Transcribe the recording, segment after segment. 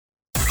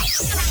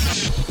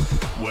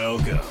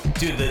Welcome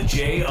to the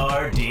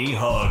JRD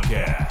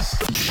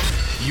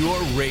Hogcast, your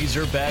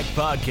Razorback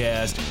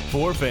podcast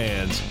for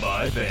fans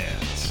by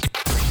fans.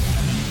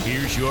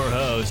 Here's your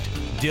host,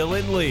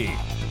 Dylan Lee,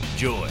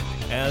 joined,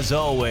 as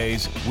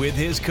always, with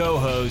his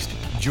co-host,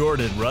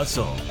 Jordan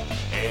Russell,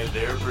 and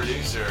their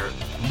producer,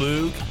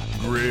 Luke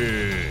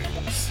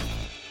Griggs.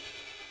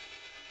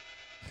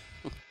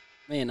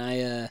 Man,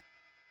 I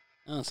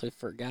honestly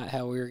forgot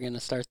how we were going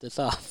to start this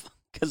off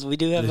because we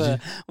do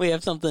have we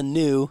have something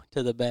new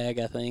to the bag.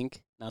 I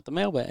think not the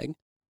mailbag.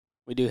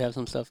 We do have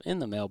some stuff in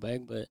the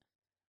mailbag, but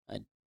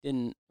I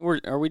didn't.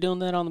 Are we doing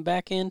that on the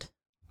back end?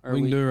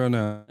 We can do it right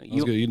now.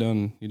 That's good. You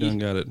done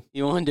got it.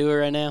 You want to do it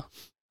right now?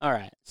 All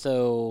right.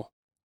 So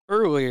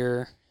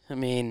earlier, I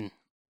mean,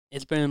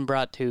 it's been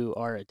brought to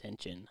our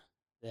attention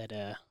that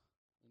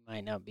we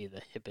might not be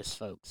the hippest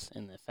folks,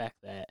 and the fact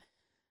that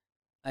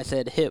I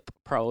said hip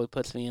probably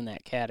puts me in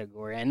that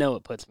category. I know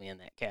it puts me in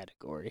that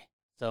category.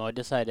 So I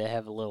decided to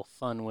have a little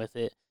fun with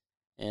it.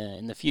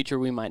 In the future,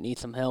 we might need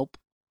some help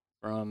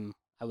from,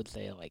 I would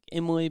say, like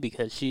Emily,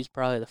 because she's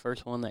probably the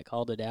first one that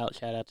called it out.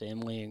 Shout out to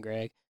Emily and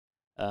Greg.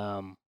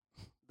 The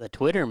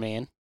Twitter,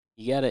 man.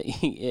 You got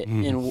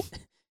to,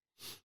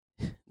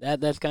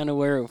 that's kind of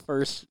where it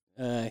first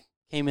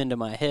came into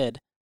my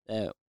head,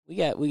 that we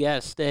got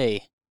to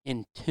stay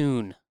in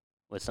tune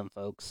with some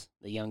folks,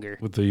 the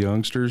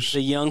youngsters.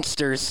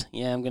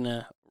 Yeah, I'm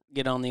gonna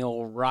get on the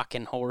old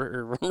rocking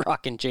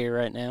chair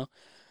right now,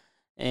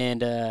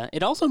 and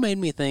it also made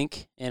me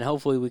think, and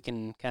hopefully we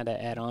can kind of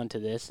add on to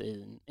this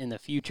in the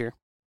future,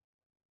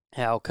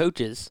 how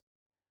coaches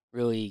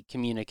really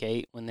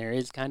communicate when there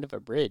is kind of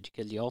a bridge,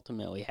 because you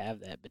ultimately have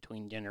that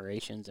between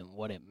generations and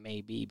what it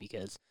may be,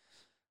 because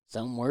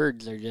some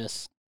words are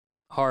just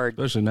hard,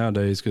 especially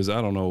nowadays, because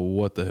I don't know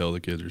what the hell the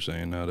kids are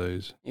saying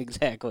nowadays.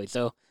 Exactly.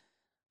 So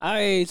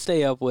I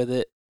stay up with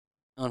it,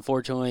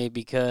 unfortunately,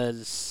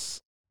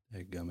 because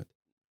TikTok.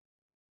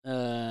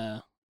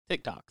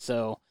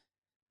 So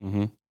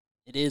It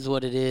is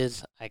what it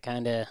is. I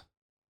kind of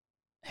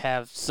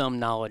have some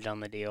knowledge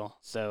on the deal.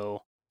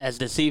 So as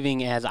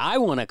deceiving as I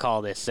want to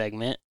call this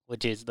segment,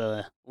 which is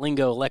the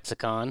Lingo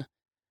Lexicon,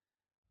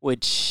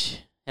 which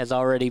has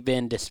already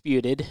been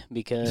disputed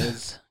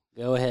because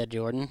go ahead,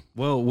 Jordan.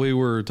 Well, we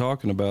were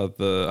talking about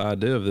the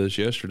idea of this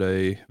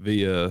yesterday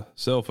via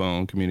cell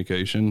phone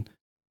communication.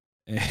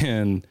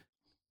 And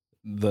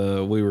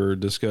we were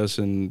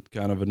discussing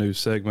kind of a new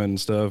segment and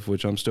stuff,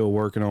 which I'm still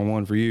working on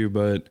one for you,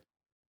 but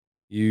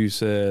you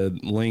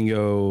said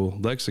Lingo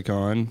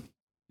Lexicon.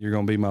 You're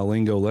going to be my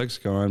Lingo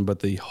Lexicon, but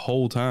the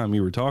whole time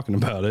you were talking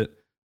about it,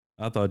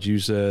 I thought you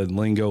said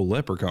Lingo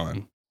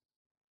Leprechaun.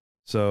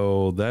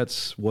 So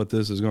that's what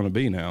this is going to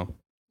be now.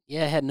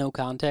 Yeah, I had no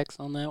context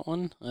on that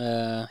one,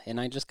 and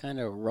I just kind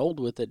of rolled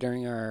with it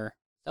during our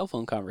cell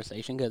phone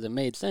conversation because it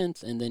made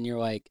sense, and then you're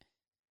like,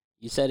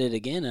 you said it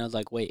again, and I was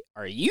like, wait,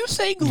 are you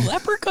saying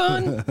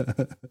leprechaun?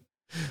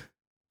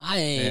 I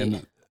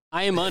am,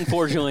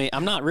 unfortunately,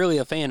 I'm not really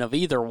a fan of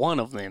either one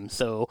of them,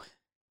 so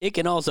it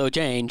can also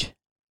change.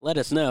 Let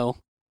us know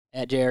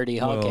at JRD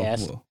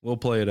Hogcast. We'll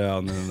play it out,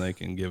 and then they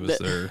can give us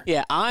their...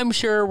 Yeah, I'm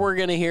sure we're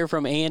going to hear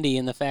from Andy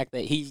in the fact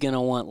that he's going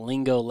to want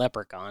Lingo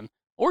Leprechaun,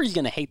 or he's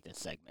going to hate this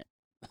segment.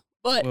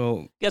 But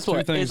guess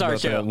what? It's our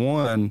show. That.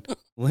 One,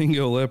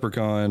 Lingo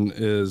Leprechaun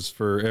is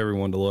for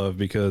everyone to love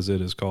because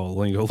it is called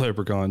Lingo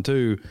Leprechaun.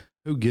 Two,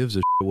 who gives a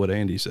shit what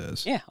Andy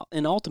says? Yeah,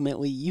 and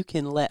ultimately, you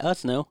can let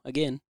us know,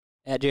 again,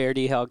 at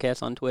JRD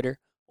Hogcast on Twitter,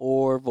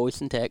 or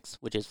voice and text,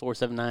 which is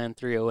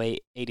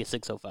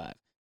 479-308-8605.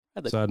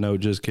 Side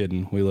note, just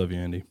kidding. We love you,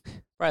 Andy.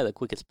 Probably the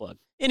quickest plug.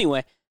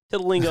 Anyway, to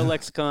the Lingo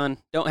Lexicon.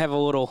 Don't have a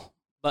little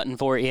button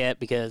for it yet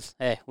because,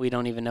 hey, we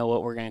don't even know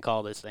what we're going to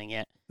call this thing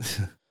yet.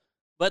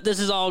 But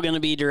this is all going to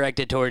be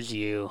directed towards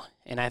you,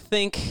 and I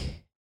think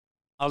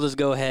I'll just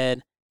go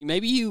ahead.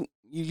 Maybe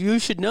you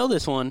should know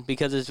this one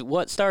because it's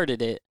what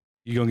started it.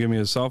 You going to give me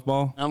a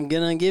softball? I'm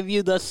going to give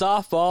you the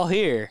softball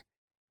here.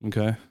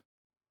 Okay.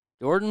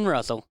 Jordan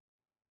Russell,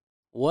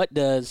 what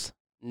does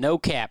no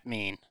cap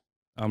mean?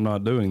 I'm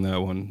not doing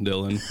that one,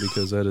 Dylan,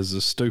 because that is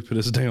the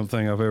stupidest damn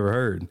thing I've ever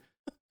heard.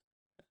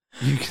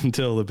 You can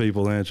tell the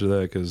people to answer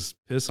that because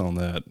piss on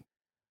that.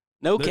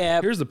 No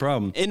cap. Here's the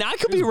problem. And I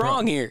could be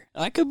wrong here.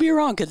 I could be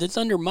wrong because it's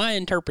under my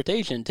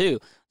interpretation too.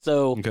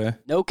 So,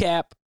 No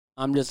cap.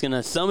 I'm just going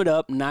to sum it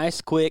up nice,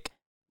 quick,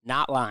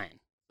 not lying.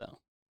 So,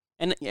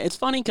 and it's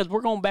funny because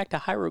we're going back to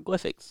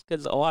hieroglyphics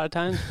because a lot of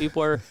times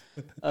people are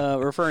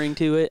referring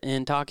to it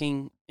and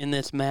talking in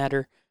this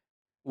matter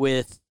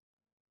with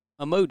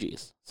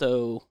emojis.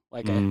 So,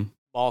 like a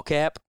ball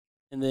cap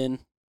and then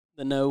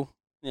the no,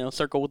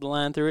 circle with the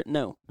line through it.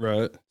 No.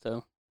 Right.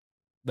 So.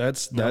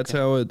 That's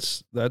how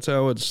it's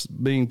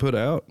being put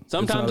out.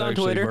 Sometimes on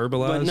Twitter,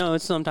 verbalized. But no,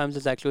 sometimes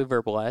it's actually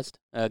verbalized.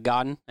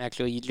 Godden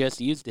actually just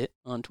used it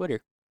on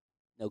Twitter.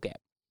 No cap.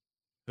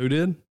 Who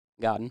did?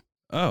 Godden.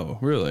 Oh,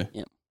 really?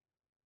 Yeah.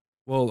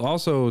 Well,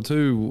 also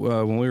too,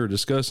 when we were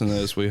discussing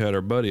this, we had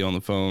our buddy on the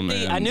phone.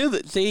 I knew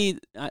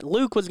that.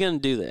 Luke was going to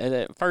do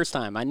that first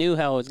time. I knew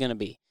how it was going to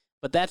be,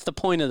 but that's the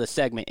point of the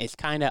segment. It's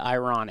kind of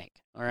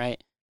ironic all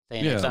right?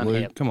 Saying Yeah, it's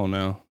Luke, unhip. come on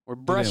now. We're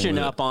brushing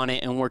up on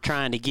it, and we're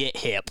trying to get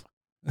hip.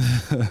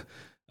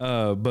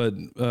 But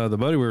the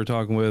buddy we were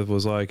talking with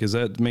was like, does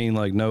that mean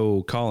like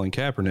no Colin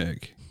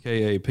Kaepernick,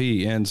 KAP?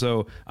 And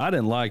so I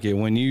didn't like it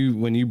when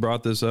you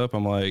brought this up.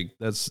 I'm like,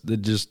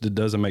 it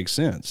doesn't make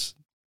sense.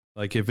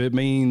 Like if it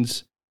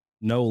means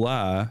no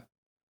lie,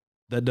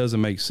 that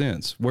doesn't make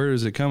sense. Where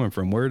is it coming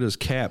from? Where does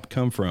Cap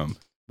come from?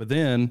 But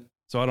then,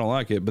 so I don't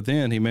like it. But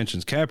then he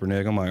mentions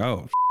Kaepernick. I'm like,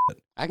 oh, shit.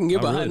 I can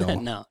get behind really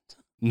that. No,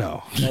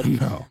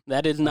 no.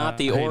 That is not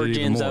the I hate it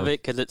origins even of more.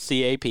 it because it's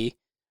CAP.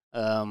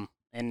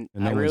 And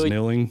no I one's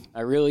kneeling.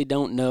 really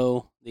don't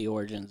know the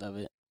origins of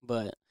it,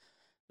 but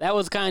that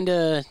was kind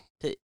of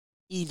to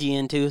ease you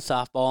into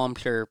softball. I'm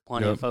sure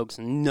plenty of folks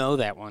know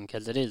that one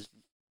because it is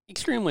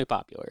extremely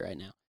popular right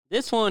now.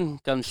 This one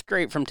comes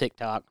straight from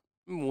TikTok.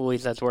 At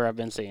least that's where I've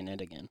been seeing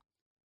it again.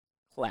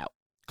 Clout.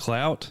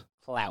 Clout?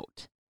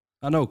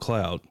 I know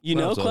Clout. You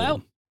know Clout?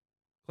 Old.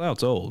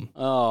 Clout's old.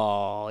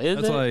 Oh,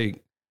 That's it?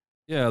 like,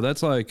 yeah,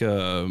 that's like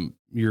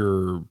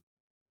your.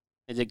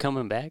 Is it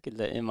coming back? Is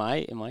that am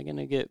I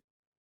gonna get?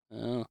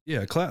 Oh.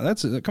 Yeah, Clout.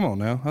 That's it. Come on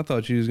now. I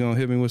thought you was gonna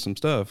hit me with some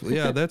stuff.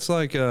 Yeah, that's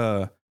like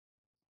your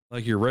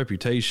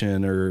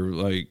reputation or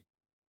like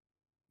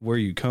where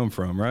you come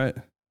from, right?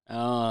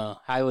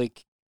 Highly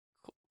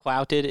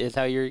clouted is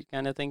how you're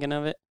kind of thinking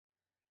of it.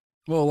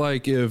 Well,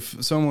 like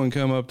if someone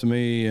come up to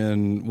me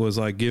and was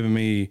like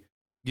giving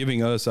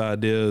us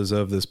ideas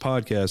of this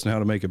podcast and how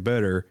to make it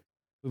better,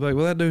 we'd be like,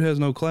 well, that dude has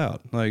no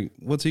clout. Like,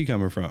 what's he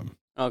coming from?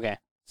 Okay,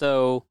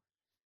 so.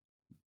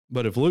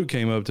 But if Luke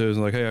came up to us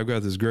and like, hey, I've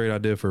got this great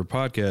idea for a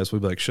podcast,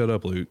 we'd be like, shut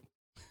up, Luke.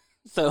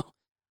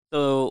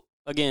 So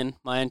again,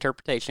 my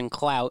interpretation,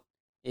 clout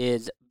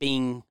is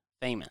being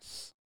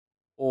famous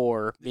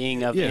or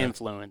being of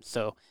influence.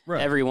 So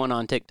everyone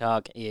on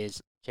TikTok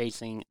is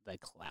chasing the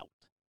clout.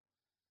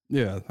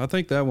 Yeah, I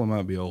think that one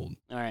might be old.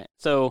 All right.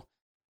 So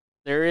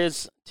there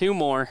is two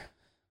more.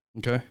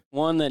 Okay.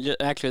 One that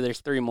actually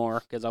there's three more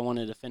because I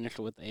wanted to finish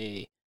with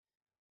a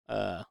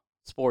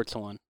sports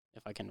one.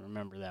 If I can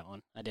remember that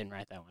one. I didn't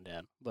write that one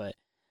down. But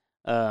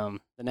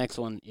the next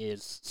one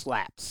is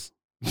slaps.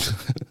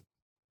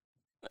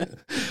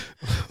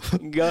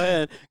 Go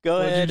ahead.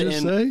 What'd you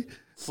just say?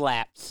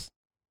 Slaps.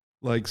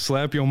 Like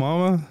slap your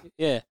mama?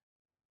 Yeah.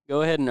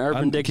 Go ahead and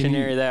Urban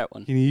Dictionary that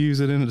one. Can you use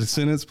it in a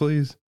sentence,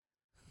 please?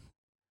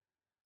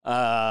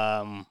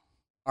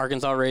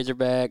 Arkansas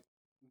Razorback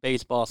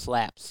baseball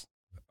slaps.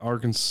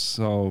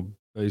 Arkansas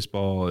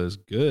baseball is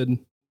good.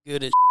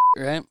 Good as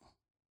right?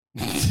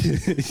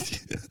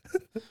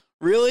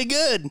 Really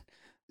good.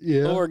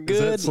 Yeah. Or good.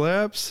 Is that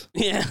slaps?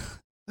 Yeah.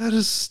 That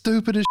is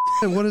stupid as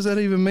shit. What does that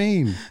even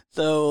mean?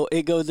 So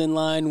it goes in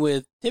line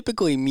with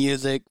typically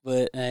music,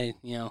 but it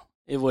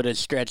would have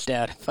stretched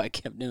out if I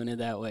kept doing it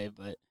that way.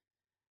 But,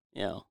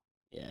 yeah.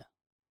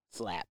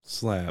 Slaps.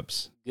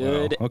 Slaps.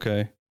 Good. Wow.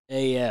 Okay.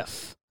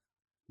 AF.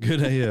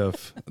 Good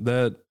AF.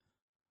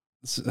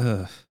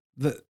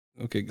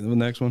 Okay, the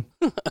next one.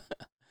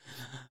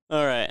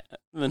 All right.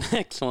 The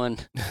next one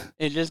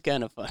is just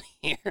kind of funny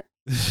here.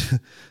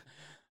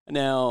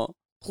 Now,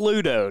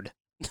 Plutoed.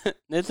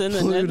 It's in the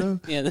Pluto?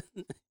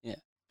 Yeah.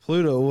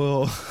 Pluto.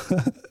 Well,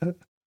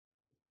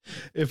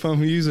 if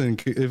I'm using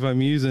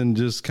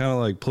just kind of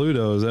like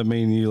Pluto, does that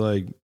mean you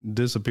like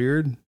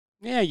disappeared?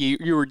 Yeah,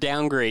 you were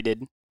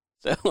downgraded,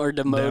 or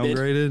demoted.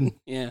 Downgraded.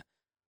 Yeah.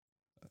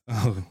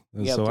 Oh,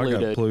 so I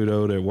got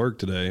Plutoed at work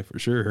today for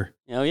sure.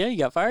 Oh yeah, you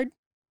got fired?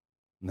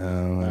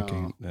 No, I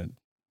can't.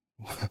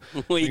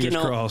 We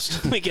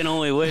crossed. We can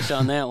only wish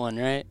on that one,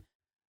 right?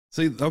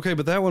 See, okay,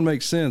 but that one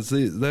makes sense.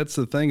 That's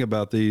the thing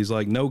about these,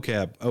 like no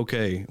cap.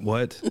 Okay,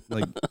 what?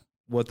 Like,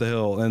 what the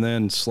hell? And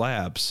then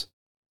slaps.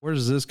 Where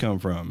does this come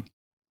from?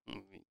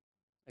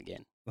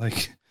 Again,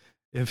 like,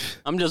 if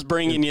I'm just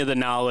bringing you the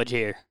knowledge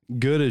here.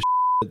 Good as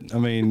shit. I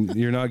mean,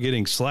 you're not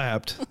getting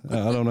slapped.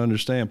 I don't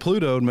understand.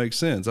 Pluto makes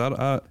sense.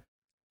 I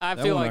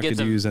feel like it's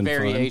a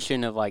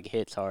variation of like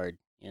hits hard,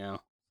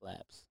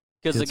 slaps.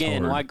 Because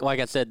again, like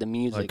I said, the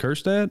music. Like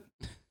curse that?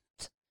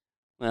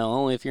 Well,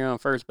 only if you're on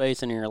first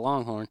base and you're a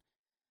Longhorn.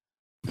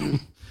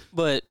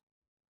 But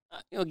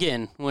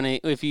again,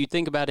 if you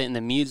think about it in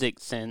the music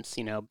sense,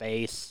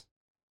 bass,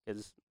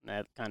 because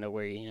that's kind of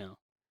where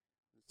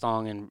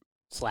song and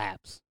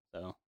slaps.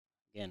 So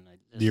again,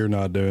 you're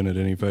not doing it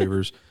any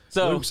favors.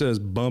 So Luke says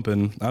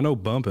bumping. I know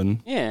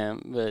bumping. Yeah,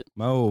 but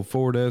my old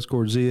Ford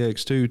Escort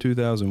ZX2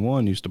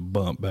 2001 used to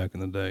bump back in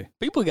the day.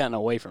 People gotten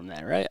away from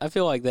that, right? I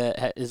feel like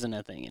that isn't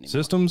a thing anymore.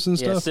 Systems and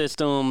stuff?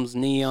 Systems,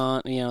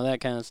 neon, that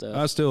kind of stuff.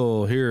 I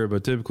still hear it,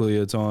 but typically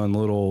it's on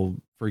little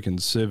freaking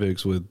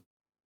Civics with,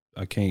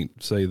 I can't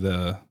say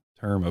the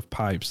term of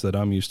pipes that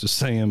I'm used to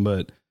saying,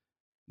 but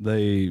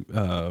they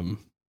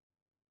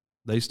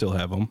still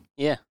have them.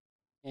 Yeah.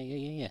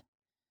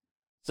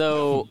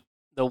 So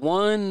the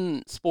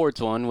one sports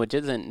one, which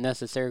isn't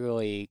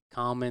necessarily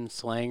common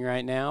slang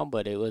right now,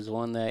 but it was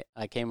one that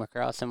I came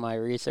across in my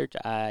research,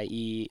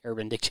 i.e.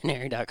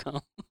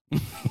 urbandictionary.com.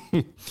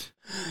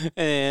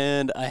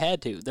 And I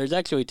had to. There's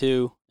actually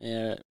two.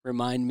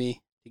 Remind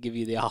me to give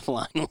you the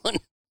offline one.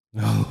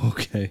 Oh,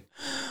 okay.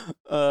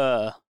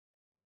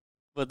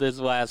 But this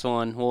last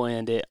one, we'll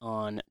end it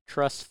on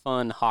Trust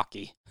Fund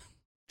Hockey.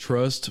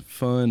 Trust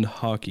Fund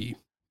Hockey.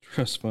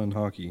 Trust Fund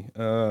Hockey.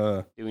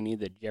 Do we need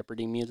the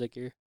Jeopardy music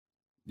here?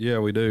 Yeah,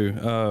 we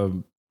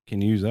do.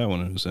 Can you use that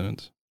one in a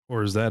sentence?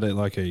 Or is that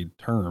like a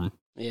term?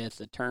 Yeah, it's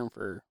a term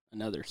for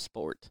another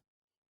sport.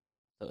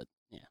 So,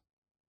 yeah.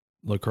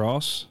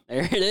 Lacrosse?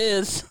 There it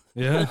is.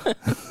 Yeah.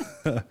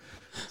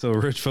 So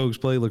rich folks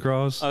play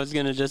lacrosse? I was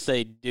going to just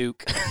say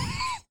Duke.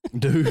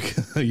 Duke?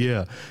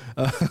 Yeah.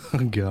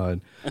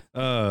 God.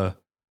 I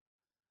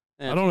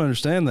don't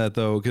understand that,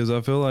 though, because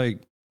I feel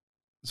like,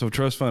 so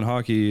trust fund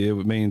hockey, it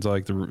means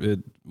like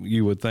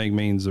you would think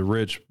means the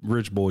rich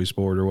boy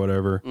sport or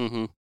whatever,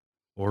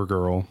 or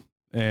girl.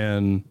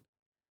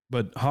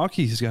 But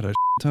hockey's got a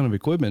ton of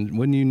equipment.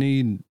 Wouldn't you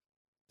need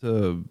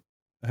to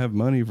have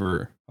money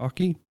for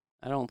hockey?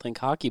 I don't think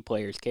hockey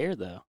players care,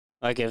 though.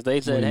 Like, if they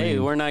said, hey,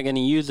 we're not going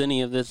to use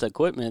any of this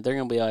equipment, they're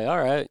going to be like,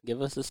 all right,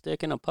 give us a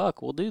stick and a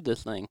puck. We'll do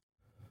this thing.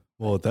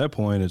 Well, at that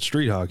point, it's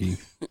street hockey.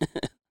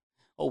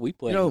 Oh, we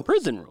play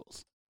prison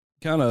rules.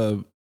 Kind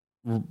of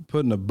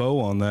putting a bow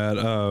on that.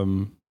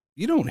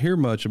 You don't hear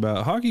much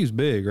about hockey's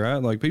big, right?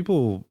 Like,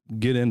 people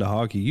get into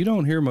hockey. You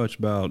don't hear much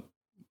about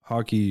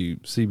hockey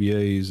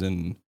CBAs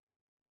and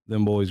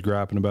them boys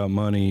griping about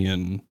money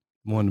and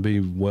wanting to be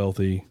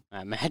wealthy.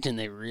 I imagine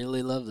they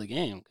really love the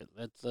game because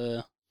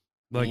that's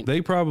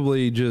they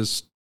probably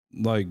just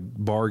like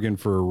bargain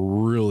for a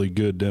really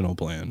good dental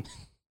plan.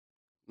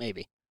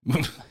 Maybe.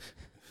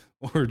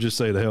 Or just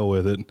say the hell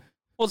with it.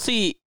 Well,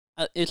 see,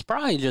 it's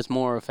probably just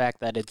more of a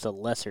fact that it's a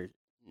lesser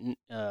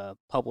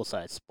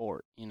publicized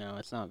sport. You know,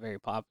 it's not very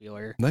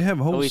popular. They have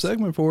a whole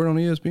segment for it on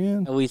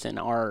ESPN. At least in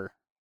our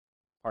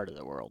part of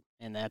the world,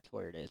 and that's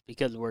where it is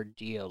because we're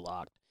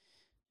geo-locked,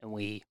 and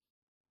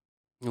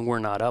we're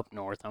not up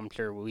north. I'm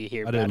sure we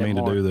hear about it more. I didn't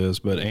mean to do this,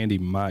 but Andy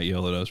might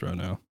yell at us right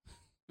now.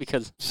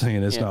 Because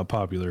saying it's not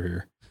popular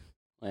here.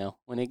 Well,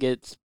 when it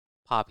gets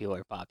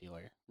popular,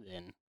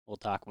 then we'll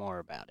talk more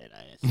about it.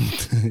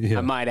 I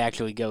might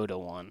actually go to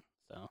one.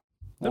 So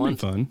that'd be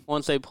fun.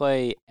 Once they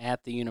play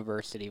at the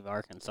University of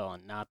Arkansas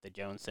and not the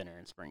Jones Center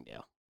in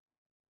Springdale.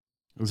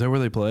 Is that where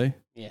they play?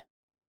 Yeah.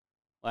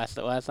 Last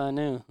I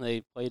knew,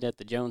 they played at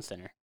the Jones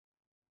Center.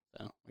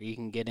 So where you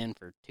can get in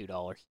for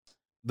 $2.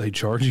 They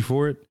charge you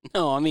for it?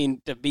 No, I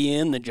mean to be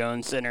in the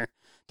Jones Center,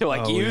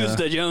 to use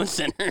the Jones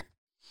Center.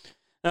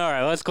 All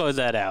right, let's close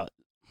that out.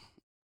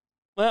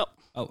 Well,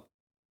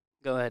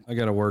 go ahead. I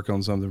got to work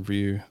on something for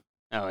you.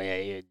 Oh, yeah,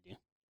 you do.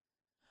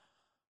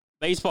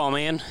 Baseball,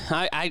 man.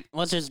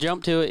 Let's just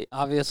jump to it.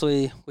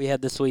 Obviously, we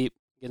had the sweep.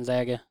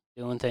 Gonzaga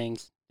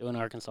doing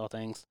Arkansas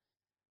things.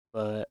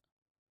 But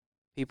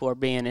people are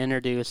being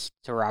introduced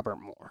to Robert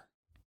Moore.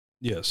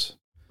 Yes.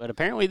 But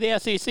apparently the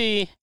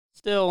SEC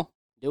still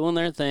doing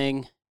their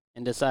thing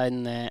and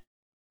deciding that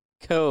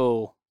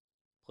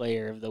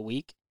co-player of the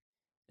week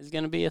is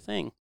going to be a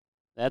thing.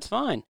 That's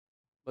fine.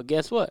 But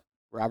guess what?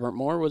 Robert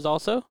Moore was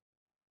also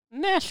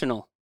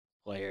National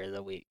Player of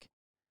the Week.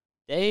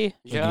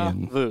 Deja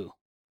vu.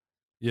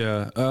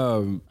 Yeah.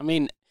 I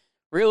mean,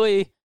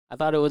 really, I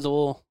thought it was a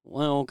little,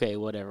 well, okay,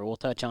 whatever. We'll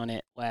touch on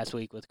it last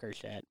week with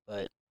Kershad,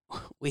 but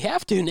we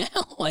have to now,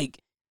 like,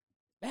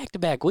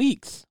 back-to-back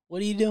weeks.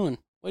 What are you doing?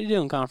 What are you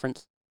doing,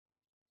 conference?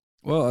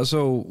 Well,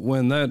 so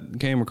when that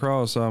came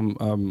across,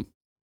 I'm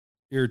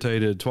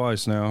irritated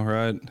twice now,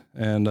 right?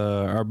 And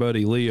our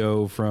buddy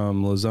Leo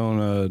from La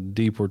Zona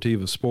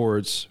Deportiva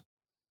Sports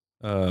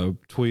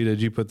tweeted,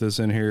 you put this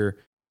in here,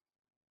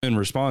 in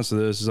response to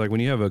this, is like when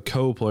you have a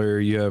co-player,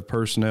 you have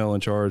personnel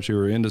in charge who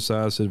are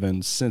indecisive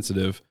and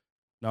sensitive,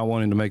 not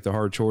wanting to make the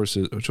hard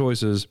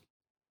choices,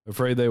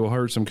 afraid they will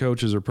hurt some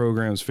coaches or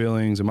programs'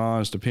 feelings. In my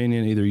honest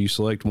opinion, either you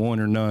select one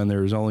or none.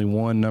 There is only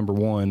one number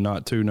one,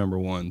 not two number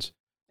ones.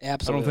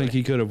 Absolutely. I don't think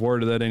he could have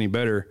worded that any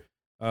better.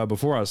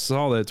 Before I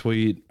saw that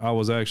tweet, I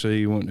was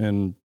actually,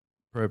 and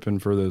prepping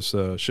for this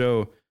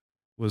show,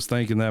 was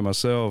thinking that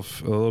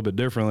myself a little bit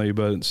differently,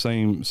 but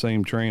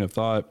same train of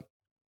thought,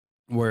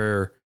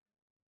 where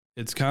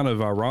it's kind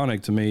of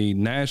ironic to me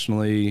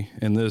nationally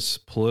in this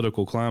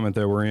political climate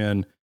that we're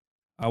in.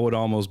 I would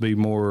almost be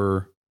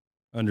more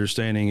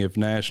understanding if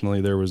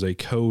nationally there was a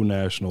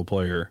co-national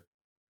player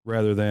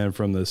rather than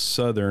from the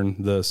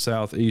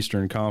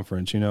Southeastern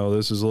Conference. You know,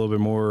 this is a little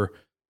bit more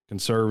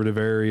conservative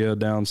area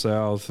down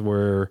south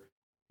where,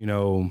 you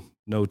know,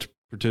 no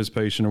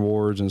participation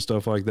awards and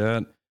stuff like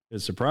that. It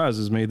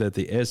surprises me that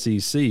the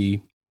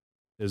SEC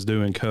is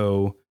doing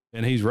co,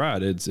 and he's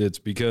right. It's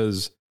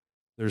because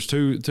there's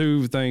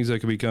two things that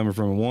could be coming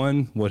from.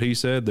 One, what he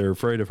said, they're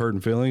afraid of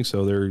hurting feelings,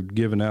 so they're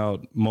giving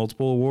out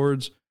multiple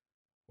awards.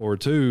 Or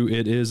two,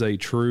 it is a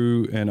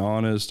true and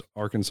honest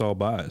Arkansas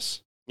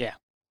bias. Yeah.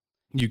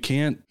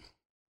 It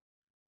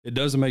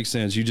doesn't make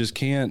sense. You just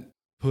can't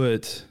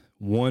put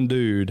one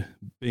dude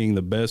being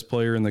the best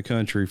player in the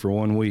country for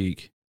 1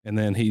 week, and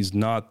then he's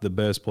not the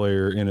best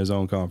player in his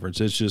own conference.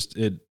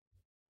 It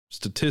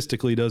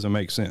statistically doesn't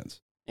make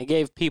sense. It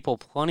gave people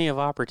plenty of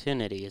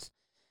opportunities.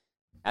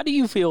 How do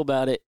you feel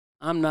about it?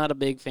 I'm not a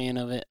big fan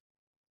of it,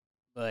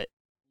 but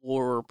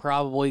we're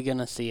probably going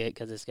to see it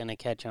because it's going to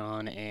catch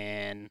on,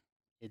 and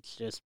it's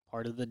just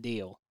part of the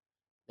deal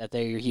that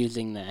they're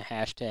using the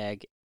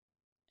hashtag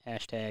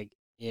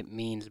it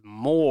means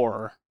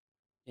more,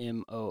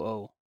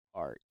 MOORE.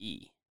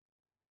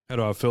 How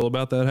do I feel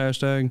about that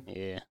hashtag?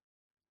 Yeah.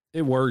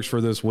 It works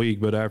for this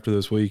week, but after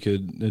this week,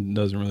 it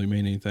doesn't really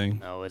mean anything.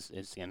 No, it's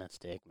going to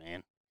stick,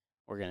 man.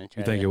 We're going to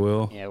try You think it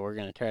will? Yeah, we're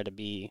going to try to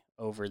be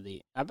over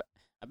the... I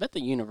bet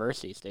the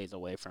university stays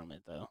away from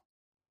it, though.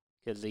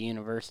 Because the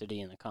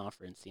university and the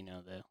conference,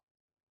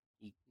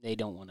 they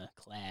don't want to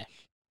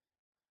clash.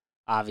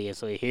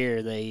 Obviously,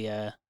 here,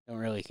 they don't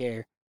really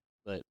care.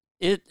 But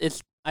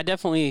it's... I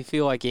definitely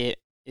feel like it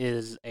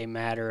is a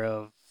matter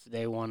of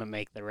they want to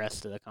make the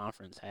rest of the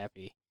conference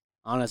happy.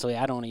 Honestly,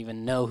 I don't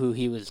even know who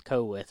he was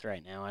with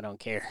right now. I don't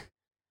care.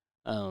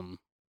 Well,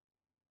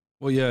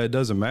 yeah, it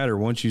doesn't matter.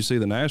 Once you see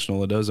the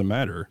national, it doesn't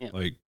matter. Yeah.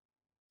 Like,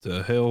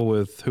 to hell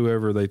with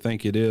whoever they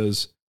think it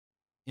is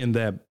in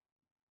that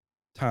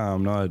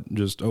time, not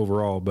just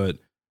overall. But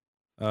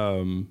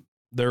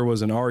there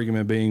was an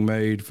argument being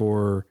made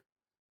for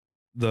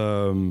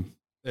the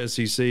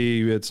SEC.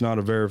 It's not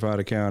a verified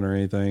account or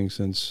anything,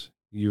 since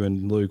you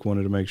and Luke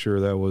wanted to make sure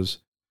that was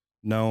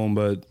known.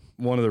 But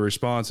one of the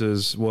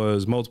responses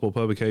was multiple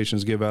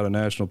publications give out a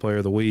National Player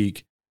of the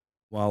Week,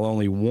 while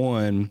only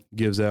one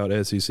gives out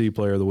SEC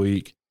Player of the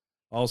Week.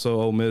 Also,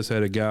 Ole Miss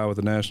had a guy with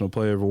the National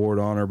Player of Award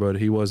honor, but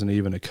he wasn't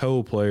even a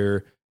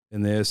co-player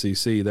in the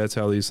SEC. That's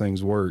how these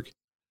things work.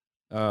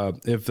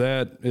 If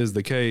that is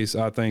the case,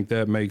 I think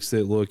that makes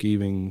it look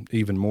even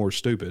more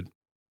stupid,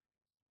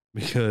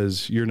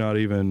 because you're not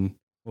even.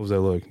 What was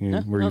that look?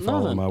 Were you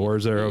following my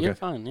words there? Okay, you're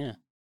fine. Yeah,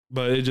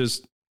 but it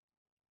just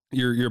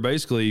you're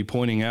basically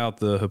pointing out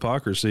the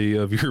hypocrisy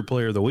of your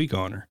Player of the Week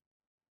honor.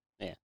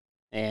 Yeah,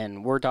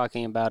 and we're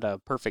talking about a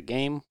perfect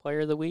game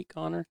Player of the Week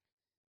honor,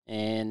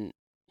 and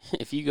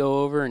if you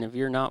go over and if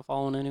you're not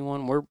following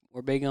anyone,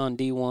 we're big on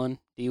D1.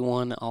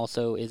 D1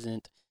 also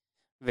isn't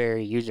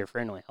very user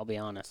friendly. I'll be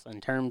honest.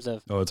 In terms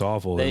of it's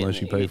awful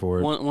unless you pay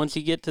for it. Once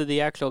you get to the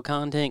actual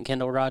content,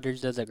 Kendall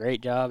Rogers does a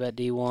great job at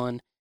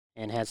D1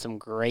 and has some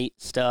great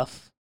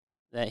stuff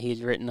that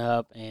he's written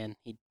up, and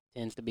he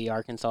tends to be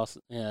Arkansas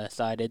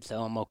sided,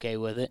 so I'm okay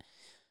with it.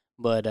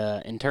 But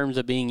in terms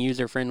of being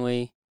user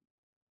friendly,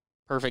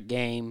 perfect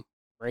game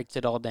breaks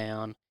it all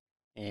down,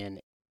 and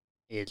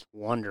is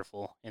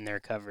wonderful in their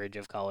coverage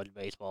of college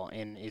baseball,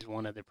 and is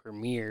one of the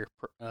premier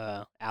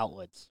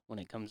outlets when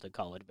it comes to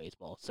college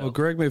baseball. So, well,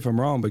 correct me if I'm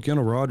wrong, but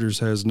Kendall Rogers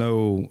has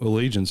no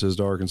allegiances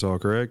to Arkansas,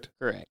 correct?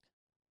 Correct.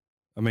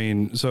 I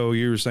mean, so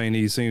you were saying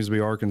he seems to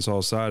be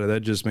Arkansas sided. That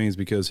just means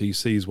because he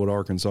sees what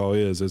Arkansas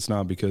is. It's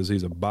not because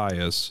he's a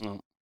bias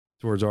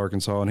towards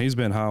Arkansas. And he's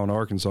been high on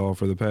Arkansas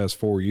for the past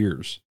 4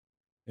 years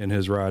in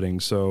his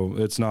writings. So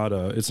it's not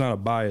a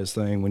bias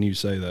thing when you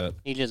say that.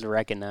 He's just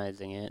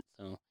recognizing it.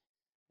 So,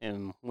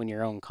 and when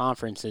your own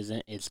conference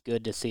isn't, it's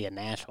good to see a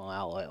national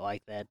outlet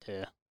like that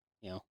to,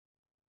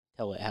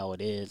 tell it how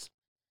it is.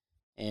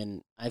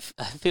 And I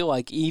feel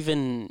like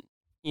even,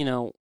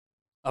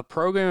 a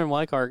program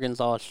like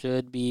Arkansas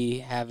should be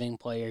having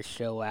players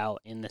show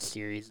out in the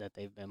series that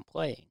they've been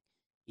playing.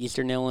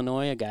 Eastern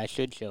Illinois, a guy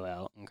should show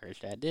out, and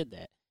Kerstad did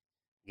that.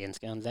 Against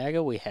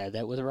Gonzaga, we had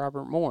that with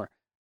Robert Moore.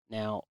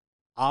 Now,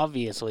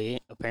 obviously,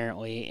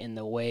 apparently, in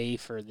the way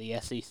for the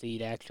SEC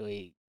to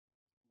actually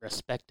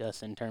respect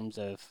us in terms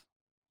of,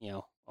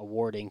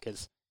 awarding,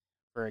 because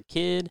for a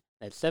kid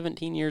that's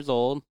 17 years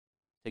old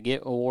to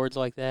get awards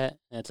like that,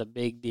 that's a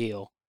big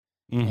deal.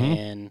 Mm-hmm.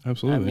 And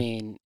absolutely. I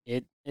mean,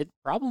 it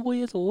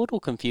probably is a little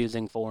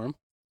confusing for him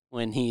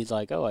when he's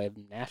like, oh, I have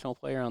a national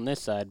player on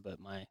this side, but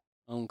my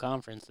own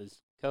conference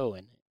is in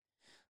it.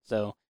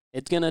 So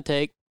it's going to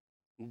take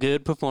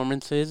good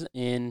performances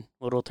in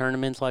little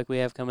tournaments like we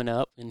have coming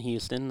up in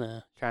Houston,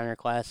 the Shriner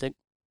Classic,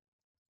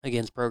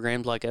 against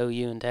programs like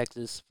OU and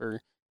Texas,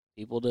 for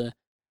people to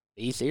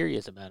be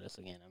serious about us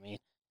again. I mean,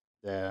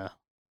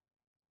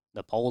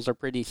 the polls are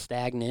pretty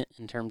stagnant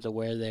in terms of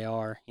where they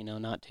are,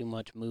 not too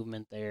much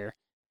movement there.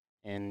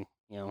 And,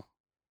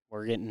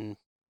 we're getting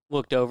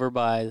looked over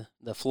by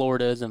the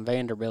Floridas and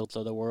Vanderbilts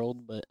of the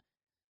world, but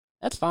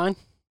that's fine.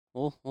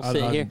 We'll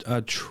sit here.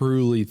 I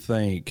truly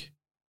think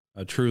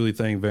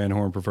Van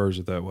Horn prefers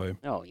it that way.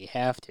 No, you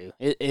have to.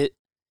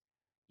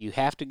 You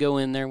have to go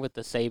in there with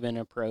the Saban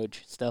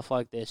approach. Stuff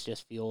like this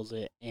just fuels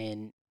it,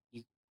 and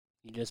you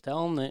just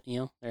tell them that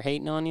they're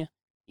hating on you.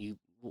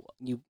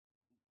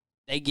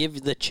 They give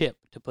you the chip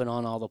to put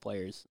on all the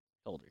players'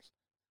 shoulders.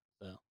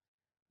 So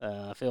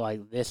I feel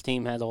like this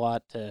team has a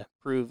lot to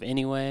prove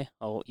anyway.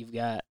 Oh, you've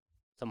got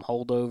some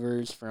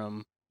holdovers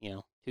from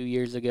 2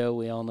 years ago.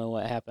 We all know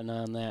what happened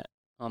on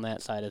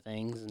that side of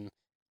things, and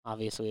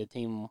obviously the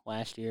team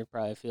last year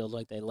probably feels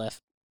like they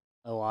left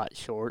a lot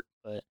short.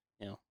 But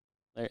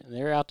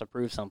they're out to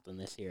prove something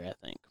this year, I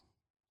think.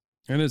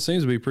 And it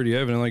seems to be pretty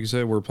evident. Like you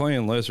said, we're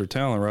playing lesser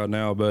talent right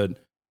now, but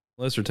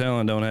lesser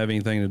talent don't have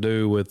anything to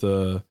do with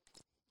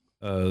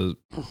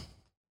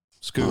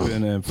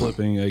scooping and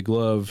flipping a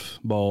glove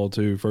ball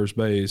to first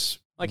base,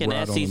 like an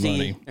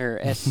SEC or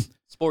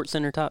Sports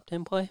Center top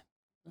 10 play.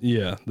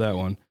 Yeah, that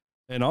one.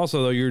 And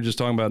also, though, you were just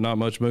talking about not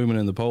much movement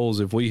in the polls.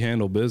 If we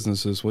handle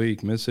business this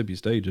week, Mississippi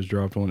State just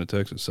dropped one to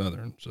Texas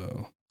Southern.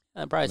 So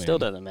that probably still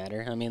doesn't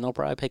matter. I mean, they'll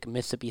probably pick a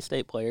Mississippi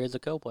State player as a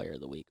co-player of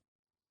the week.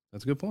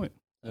 That's a good point.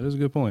 That is a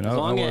good point. As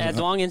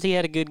long as he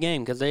had a good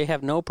game, because they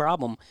have no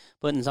problem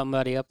putting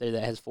somebody up there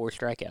that has 4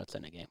 strikeouts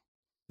in a game.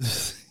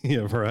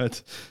 Yeah,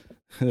 right.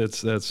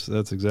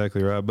 That's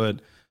exactly right.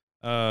 But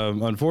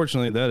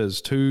unfortunately, that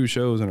is 2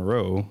 shows in a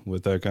row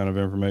with that kind of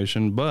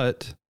information.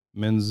 But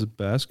men's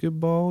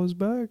basketball is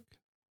back.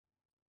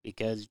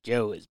 Because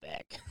Joe is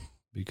back.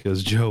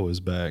 Because Joe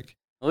is back.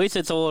 At least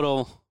it's a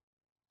little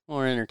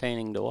more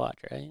entertaining to watch,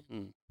 right?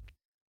 And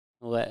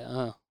a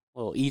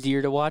little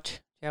easier to watch,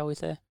 shall we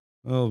say?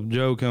 Well,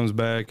 Joe comes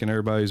back and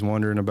everybody's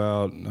wondering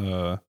about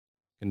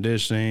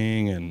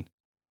conditioning and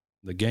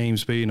the game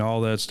speed and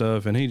all that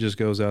stuff. And he just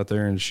goes out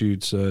there and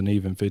shoots an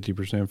even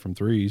 50% from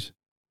threes.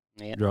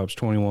 Yep. Drops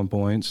 21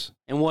 points.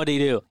 And what did he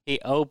do? He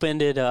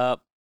opened it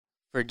up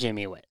for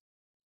Jimmy Witt.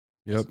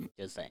 Yep.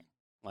 Just saying.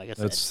 Like I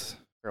said,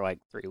 for like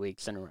 3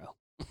 weeks in a row.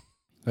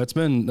 That's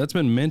been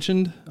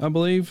mentioned, I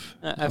believe,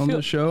 on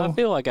the show. I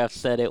feel like I've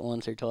said it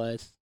once or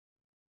twice.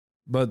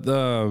 But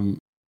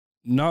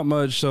not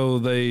much. So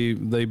they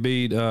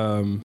beat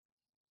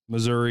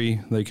Missouri.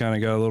 They kind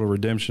of got a little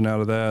redemption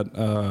out of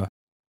that.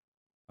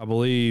 I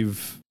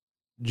believe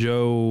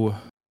Joe,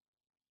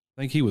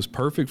 I think he was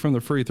perfect from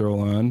the free throw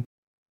line,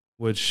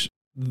 which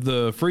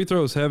the free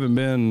throws haven't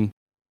been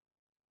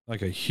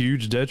like a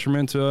huge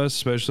detriment to us,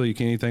 especially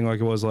anything like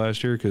it was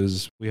last year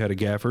because we had a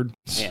Gafford.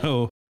 Yeah.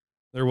 So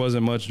there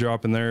wasn't much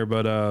dropping there.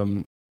 But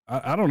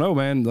I don't know,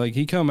 man. Like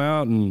he come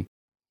out and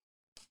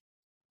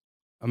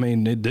I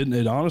mean,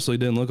 it honestly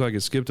didn't look like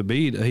it skipped a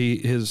beat.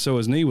 His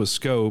knee was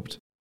scoped.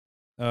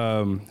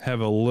 Have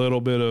a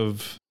little bit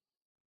of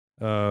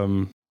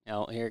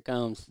oh, here it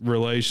comes.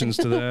 Relations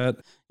to that.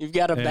 You've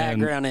got a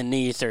background in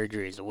knee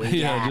surgeries.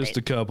 Yeah, just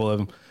a couple of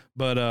them.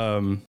 But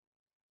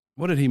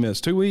what did he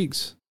miss? 2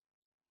 weeks?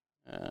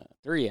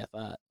 3, I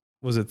thought.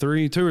 Was it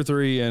 3? 2 or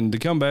 3? And to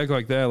come back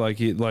like that,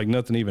 like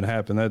nothing even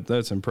happened.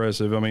 That's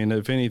impressive. I mean,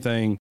 if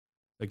anything,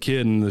 a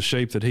kid in the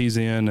shape that he's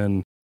in,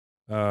 and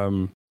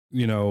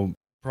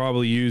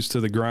probably used to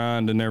the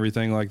grind and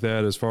everything like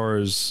that, as far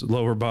as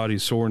lower body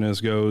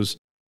soreness goes.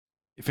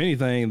 If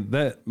anything,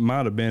 that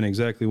might have been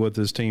exactly what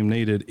this team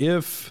needed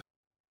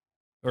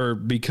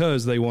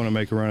because they want to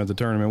make a run at the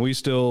tournament. We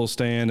still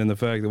stand in the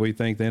fact that we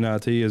think the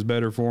NIT is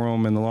better for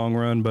them in the long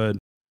run, but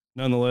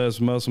nonetheless,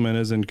 Musselman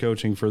isn't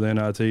coaching for the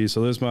NIT,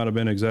 so this might have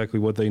been exactly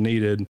what they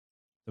needed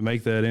to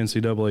make that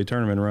NCAA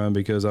tournament run,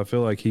 because I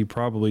feel like he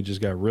probably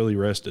just got really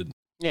rested.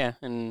 Yeah,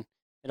 and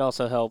it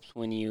also helps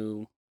when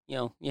you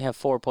have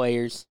 4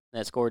 players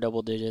that score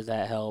double digits.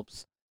 That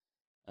helps.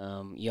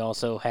 You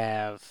also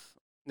have,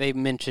 they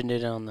mentioned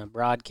it on the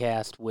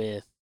broadcast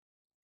with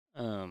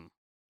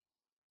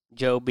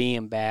Joe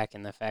being back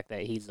and the fact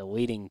that he's the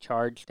leading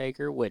charge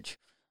taker, which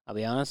I'll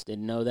be honest,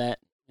 didn't know that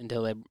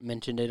until they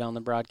mentioned it on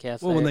the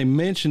broadcast. Well, when they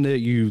mentioned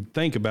it, you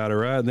think about it,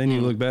 right? Then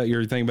you look back,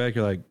 you're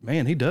like,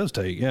 man, he does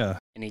take, yeah.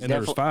 And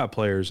there's 5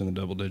 players in the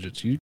double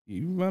digits. You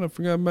might have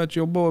forgotten about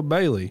your boy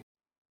Bailey.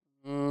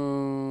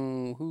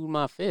 Who's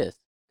my 5th?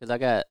 Because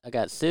I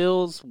got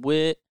Sills,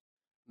 Witt,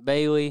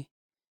 Bailey,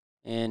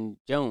 and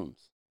Jones.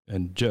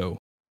 And Joe.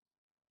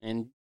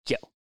 And Joe.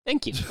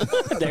 Thank you.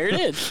 There it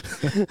is.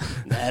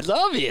 That's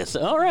obvious.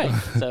 All right.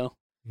 So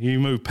you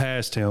moved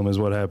past him is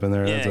what happened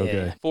there. That's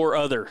okay. Yeah. 4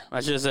 other.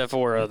 I should have said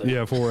 4 other.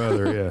 Yeah, 4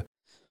 other, yeah.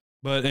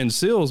 But, and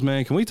Sills,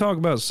 man, can we talk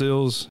about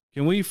Sills?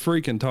 Can we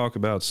freaking talk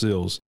about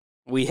Sills?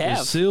 We have.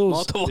 Is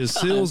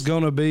Sills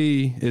going to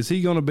be, is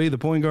he going to be the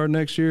point guard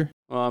next year?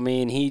 Well, I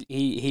mean,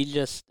 he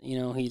just,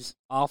 he's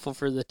awful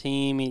for the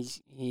team.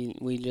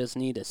 We just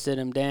need to sit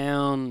him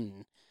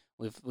down.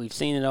 We've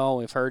seen it all.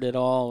 We've heard it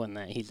all, and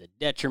that he's a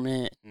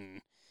detriment.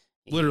 And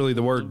literally,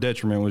 the word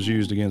detriment was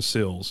used against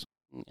Sills.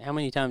 How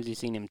many times have you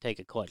seen him take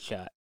a clutch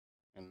shot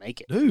and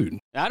make it? Dude.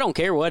 I don't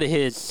care what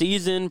his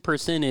season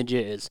percentage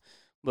is,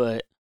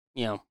 but,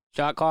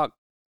 shot clock,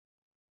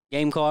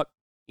 game clock,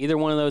 either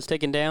one of those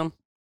taken down,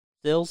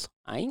 Sills,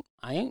 I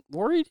ain't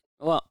worried.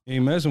 Well, you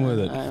ain't messing with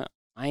it.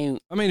 I mean,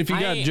 if you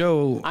got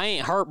Joe, I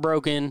ain't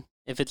heartbroken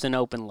if it's an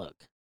open look.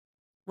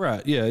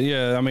 Right.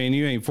 Yeah. I mean,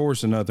 you ain't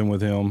forcing nothing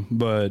with him,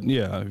 but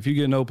yeah, if you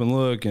get an open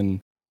look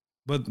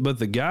but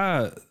the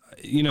guy,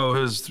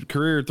 his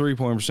career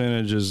 3-point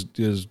percentage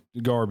is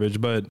garbage,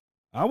 but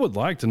I would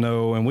like to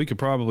know, and we could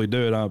probably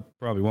do it. I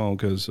probably won't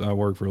because I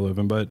work for a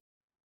living, but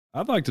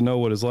I'd like to know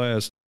what his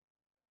last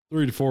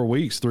 3 to 4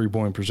 weeks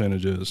 3-point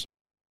percentage is.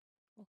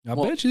 I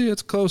bet you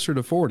it's closer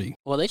to 40.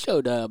 Well, they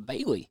showed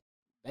Bailey.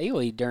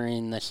 Bailey,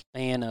 during the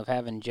span of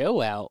having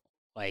Joe out,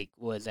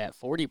 was at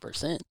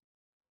 40%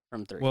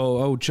 from 3. Well,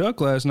 old Chuck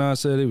last night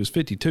said it was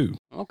 52.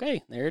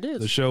 Okay, there it is.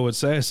 The show at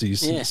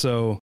Sassy's. Yeah.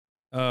 So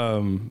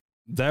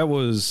that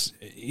was,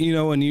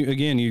 and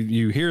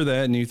you hear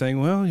that and you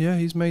think, well, yeah,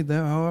 he's made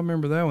that. Oh, I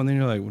remember that one. Then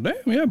you're like, well, damn,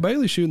 yeah,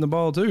 Bailey's shooting the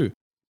ball too.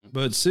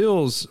 But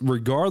Sills,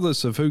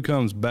 regardless of who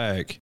comes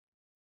back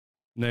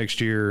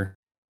next year,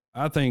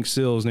 I think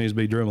Sills needs to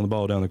be dribbling the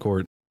ball down the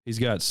court. He's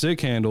got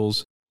sick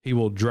handles. He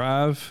will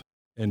drive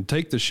and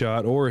take the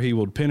shot, or he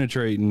will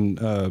penetrate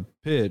and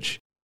pitch.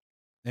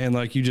 And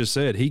like you just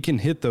said, he can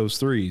hit those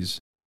threes.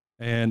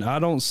 And I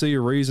don't see a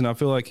reason. I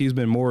feel like he's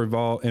been more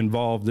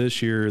involved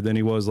this year than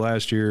he was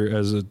last year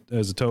as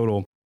a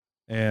total.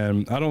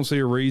 And I don't see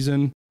a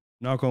reason,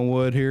 knock on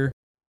wood here,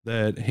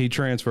 that he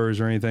transfers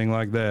or anything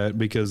like that,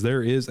 because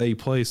there is a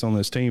place on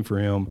this team for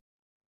him.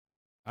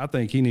 I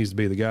think he needs to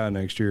be the guy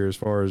next year as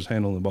far as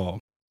handling the ball.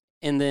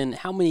 And then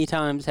how many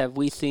times have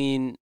we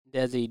seen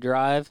Desi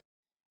drive,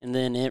 and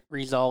then it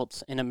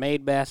results in a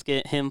made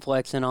basket, him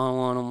flexing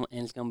on him,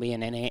 and it's going to be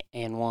an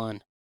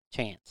 8-and-1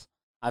 chance?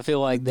 I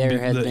feel like there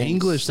has been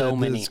English so that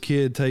many. This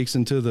kid takes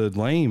into the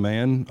lane,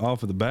 man,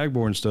 off of the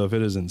backboard and stuff.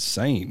 It is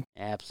insane.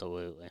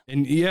 Absolutely.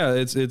 And yeah,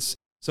 it's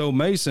so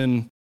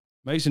Mason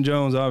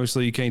Jones,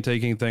 obviously you can't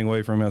take anything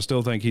away from him. I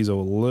still think he's a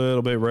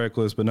little bit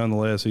reckless, but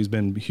nonetheless, he's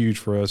been huge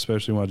for us,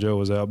 especially while Joe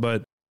was out.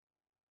 But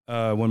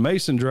when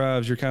Mason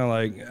drives, you're kind of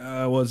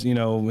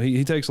like,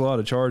 he takes a lot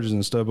of charges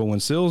and stuff. But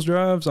when Sills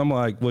drives, I'm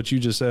like, what you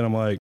just said, I'm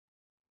like,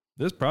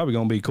 this is probably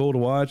going to be cool to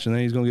watch, and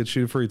then he's going to get to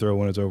shoot a free throw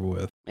when it's over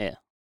with. Yeah.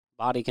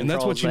 Body control. And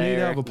that's what you need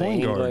out of a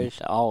point guard.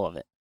 All of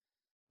it.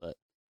 But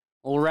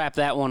we'll wrap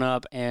that one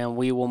up, and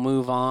we will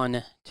move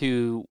on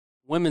to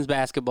women's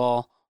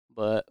basketball.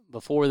 But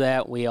before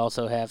that, we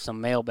also have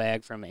some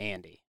mailbag from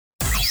Andy.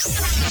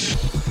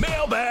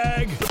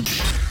 Mailbag!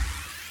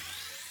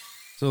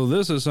 So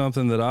this is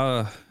something that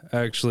I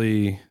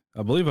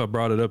believe I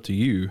brought it up to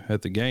you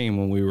at the game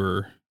when we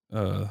were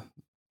a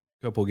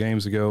couple of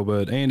games ago,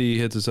 but Andy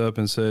hits us up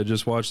and said,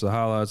 just watch the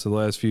highlights of the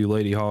last few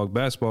Lady Hog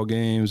basketball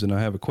games, and I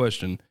have a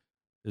question.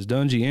 Is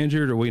Dungy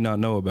injured, or we not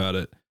know about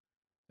it?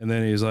 And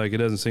then he's like, it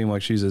doesn't seem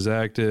like she's as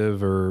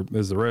active or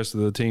as the rest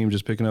of the team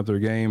just picking up their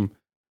game.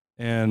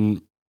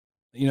 And,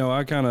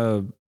 I kind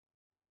of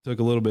took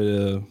a little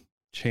bit of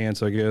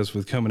chance, I guess,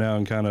 with coming out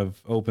and kind of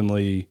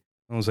openly, I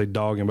don't want to say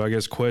dogging, but I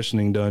guess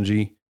questioning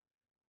Dungy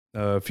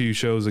a few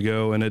shows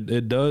ago. And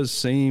it does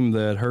seem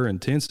that her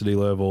intensity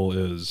level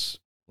is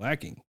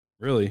lacking,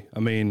 really.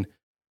 I mean,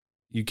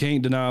 you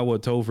can't deny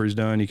what Tolfrey's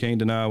done. You can't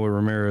deny what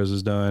Ramirez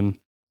has done.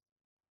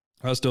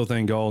 I still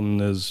think Galton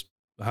is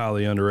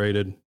highly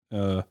underrated.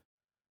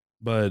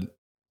 But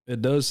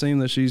it does seem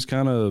that she's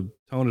kind of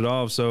toned it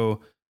off.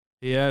 So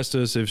he asked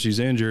us if she's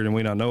injured and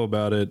we not know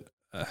about it.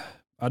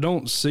 I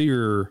don't see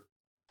her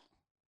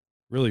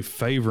really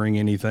favoring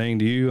anything.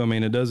 Do you? I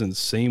mean, it doesn't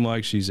seem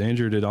like she's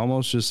injured. It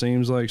almost just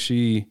seems like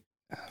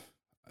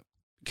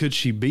could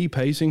she be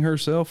pacing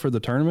herself for the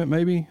tournament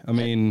maybe?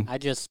 I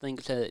just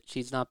think that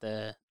she's not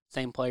the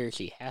same player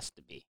she has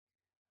to be.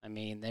 I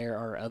mean, there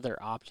are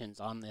other options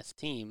on this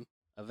team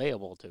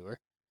available to her.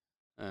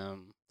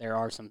 There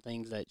are some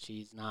things that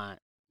she's not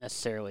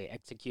necessarily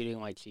executing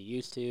like she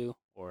used to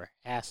or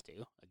has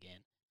to again.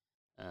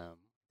 I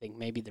think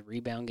maybe the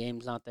rebound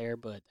game's not there,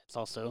 but it's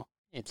also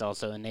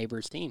a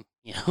neighbor's team,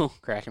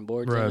 crashing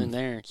boards in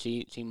there.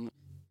 She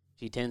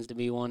tends to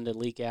be one to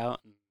leak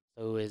out, and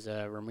so is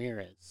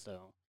Ramirez.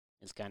 So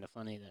it's kind of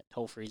funny that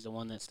Tolfrey's the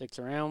one that sticks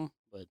around,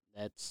 but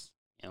that's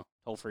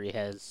Tolfrey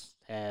has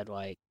had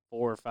like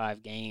 4 or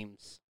 5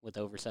 games with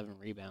over 7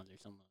 rebounds or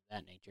something of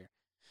that nature.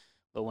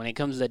 But when it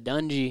comes to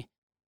Dungy,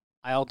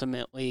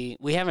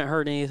 we haven't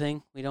heard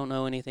anything. We don't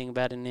know anything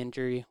about an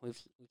injury.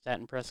 We've sat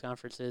in press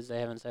conferences. They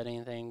haven't said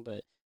anything,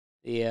 but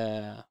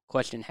the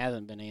question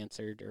hasn't been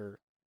answered, or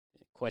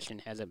the question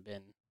hasn't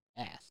been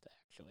asked,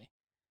 actually.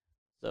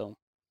 So,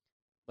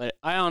 but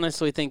I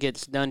honestly think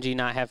it's Dungy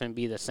not having to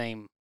be the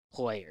same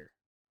player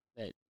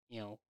that,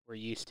 we're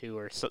used to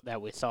or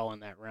that we saw in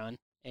that run.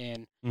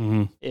 And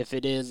if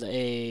it is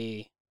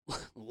a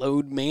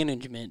load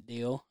management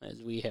deal,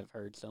 as we have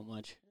heard so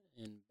much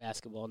in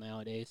basketball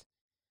nowadays,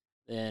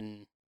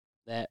 then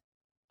that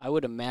I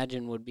would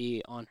imagine would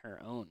be on her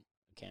own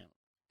account,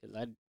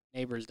 because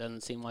Neighbors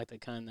doesn't seem like the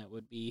kind that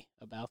would be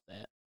about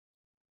that.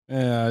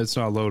 Yeah, it's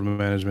not load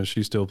management.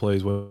 She still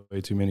plays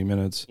way too many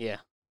minutes. Yeah.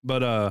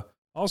 But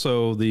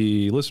also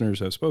the listeners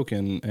have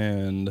spoken,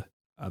 and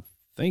I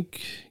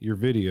think your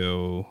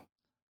video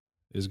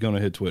is going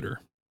to hit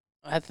Twitter.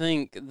 I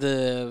think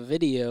the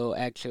video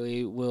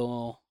actually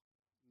will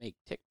make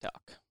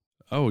TikTok.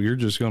 Oh, you're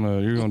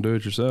gonna do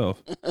it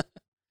yourself.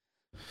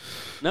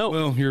 No.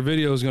 Well, your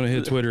video is going to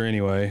hit Twitter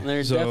anyway.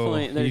 There's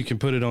you can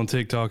put it on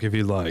TikTok if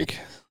you'd like.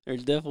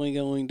 There's definitely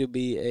going to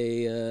be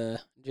a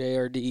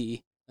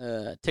JRD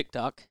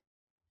TikTok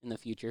in the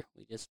future.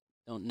 We just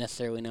don't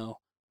necessarily know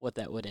what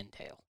that would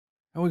entail.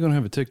 How are we going to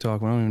have a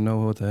TikTok when I don't even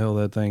know what the hell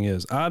that thing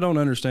is? I don't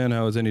understand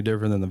how it's any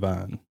different than the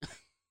Vine.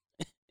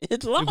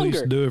 It's longer. People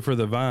used to do it for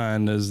the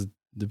Vine.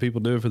 Do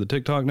people do it for the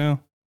TikTok now?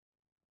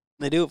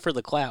 They do it for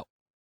the clout.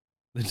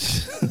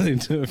 They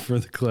do it for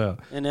the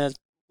clout. And as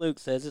Luke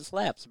says, it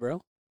slaps,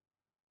 bro.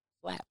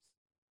 Slaps.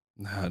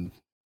 Nah,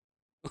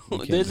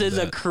 this is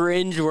a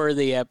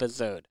cringe-worthy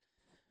episode.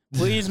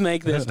 Please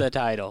make this the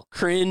title.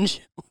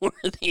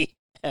 Cringe-worthy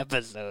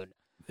episode.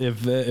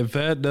 If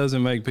that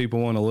doesn't make people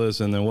want to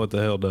listen, then what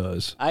the hell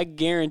does? I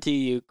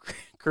guarantee you,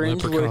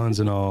 Leprechauns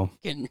and all.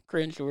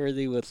 Cringe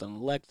Worthy with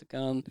some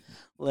lexicon.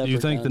 Do you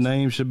think the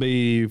name should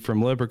be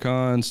from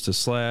leprechauns to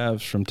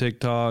slaps, from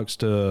TikToks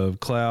to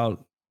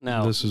clout?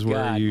 No, this is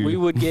where we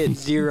would get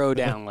 0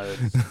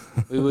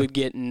 downloads. We would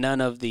get none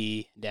of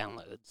the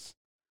downloads.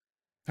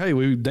 Hey,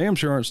 we damn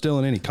sure aren't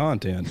stealing any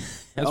content.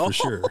 That's for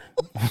sure.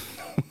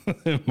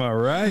 Am I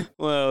right?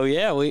 Well,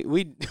 yeah,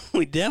 we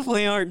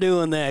definitely aren't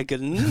doing that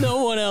because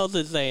no one else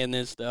is saying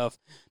this stuff.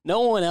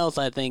 No one else,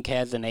 I think,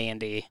 has an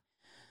Andy.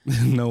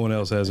 No one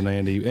else has an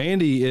Andy.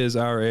 Andy is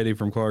our Eddie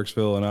from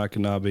Clarksville, and I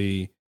could not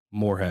be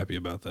more happy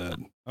about that.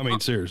 I mean,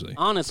 seriously.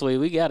 Honestly,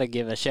 we got to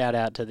give a shout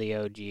out to the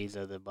OGs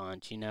of the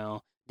bunch, you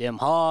know. Dem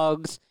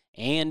Hogs,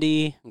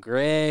 Andy,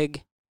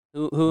 Greg,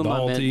 who am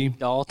I missing?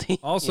 Dalty.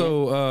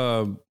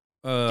 Also,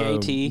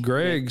 JT.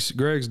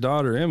 Greg's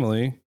daughter,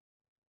 Emily,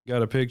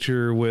 got a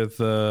picture with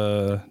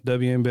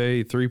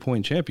WNBA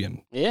 3-point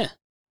champion. Yeah.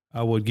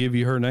 I would give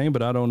you her name,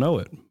 but I don't know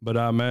it. But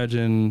I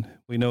imagine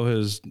we know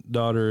his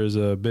daughter is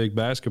a big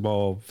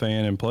basketball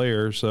fan and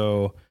player,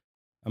 so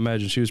I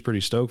imagine she was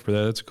pretty stoked for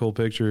that. That's a cool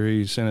picture.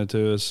 He sent it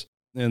to us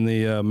in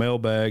the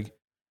mailbag.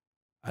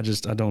 I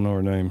don't know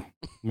her name.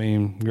 I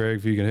mean, Greg,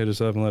 if you can hit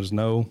us up and let us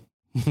know,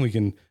 we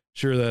can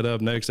sure that up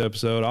next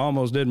episode. I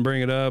almost didn't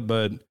bring it up,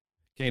 but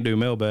can't do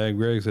mailbag.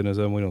 Greg's hitting us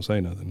up and we don't say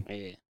nothing.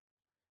 Yeah.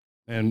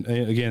 And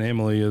again,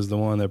 Emily is the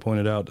one that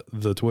pointed out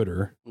the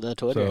Twitter. The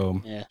Twitter.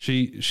 So yeah.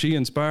 She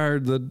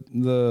inspired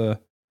the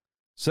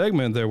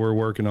segment that we're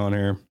working on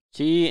here.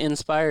 She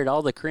inspired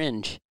all the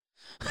cringe.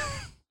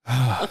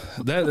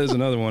 That is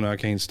another one I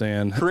can't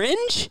stand.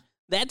 Cringe?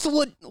 That's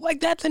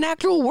an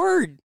actual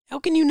word. How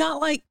can you not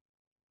like?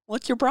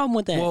 What's your problem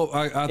with that? Well,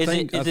 I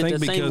think the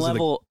because same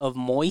level of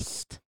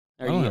moist?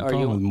 I don't have a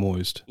problem with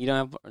moist. You don't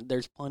have.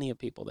 There's plenty of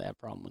people that have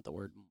a problem with the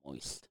word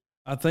moist.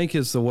 I think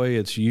it's the way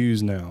it's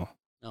used now.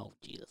 Oh,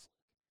 Jesus.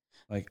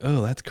 Like,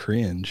 oh, that's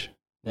cringe.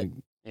 Like,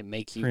 it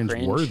makes you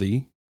cringe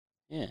worthy.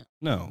 Yeah.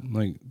 No,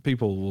 like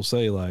people will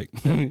say like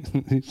he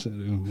said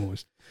it was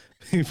moist.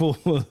 People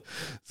will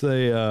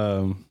say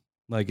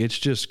like it's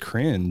just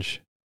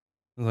cringe.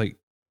 Like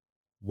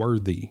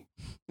worthy.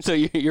 So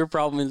your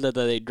problem is that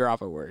they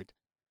drop a word.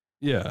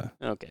 Yeah.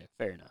 Okay,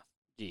 fair enough.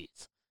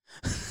 Jeez.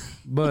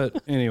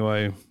 But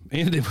anyway,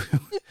 Andy,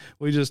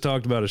 we just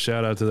talked about a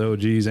shout out to the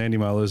OGs. Andy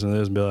might listen to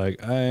this and be like,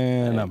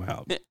 and I'm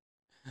out.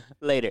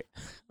 Later.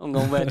 I'm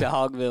going back to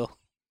Hogville.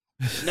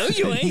 No,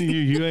 you ain't.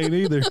 you ain't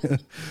either.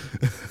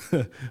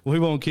 We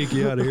won't kick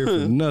you out of here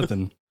for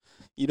nothing.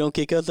 You don't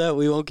kick us out,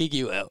 we won't kick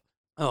you out.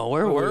 Oh,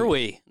 where were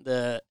we?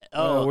 The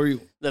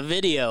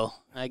video.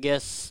 I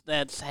guess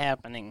that's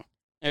happening.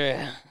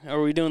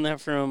 Are we doing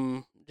that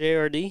from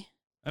JRD?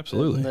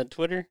 Absolutely. The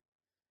Twitter?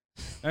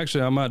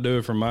 Actually, I might do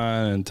it from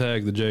mine and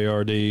tag the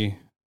JRD.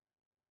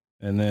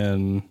 And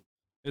then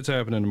it's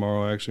happening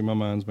tomorrow, actually. My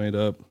mind's made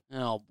up.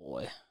 Oh,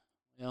 boy.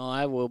 Well,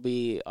 I will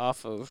be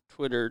off of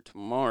Twitter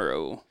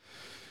tomorrow.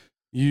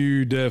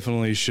 You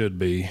definitely should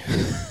be.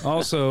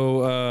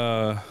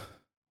 Also,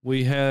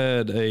 we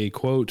had a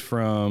quote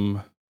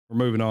from, we're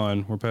moving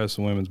on. We're past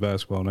the women's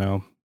basketball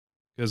now.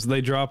 Because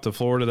they dropped to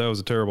Florida. That was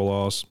a terrible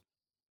loss.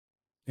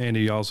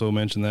 Andy also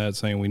mentioned that,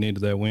 saying we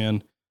needed that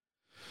win.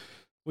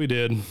 We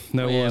did.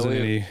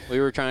 We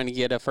were trying to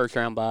get a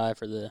first-round bye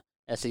for the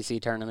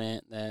SEC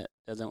tournament. That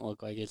doesn't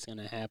look like it's going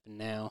to happen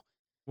now.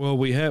 Well,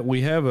 we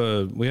have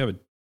a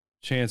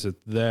chance at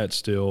that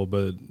still,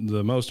 but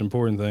the most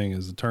important thing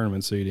is the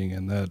tournament seeding,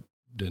 and that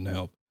didn't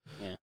help.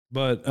 Yeah.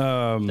 But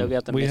still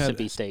got the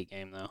Mississippi State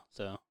game though.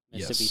 So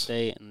Mississippi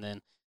State, and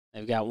then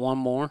they've got one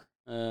more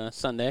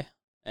Sunday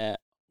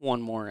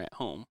one more at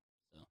home.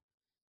 So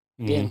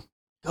again,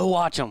 go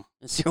watch them.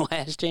 It's your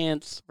last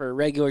chance for a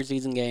regular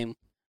season game.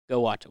 Go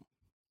watch them.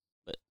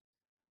 But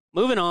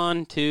moving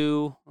on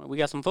to, we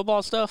got some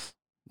football stuff.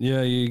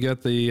 Yeah, you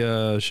got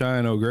the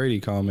Cheyenne O'Grady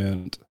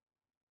comment.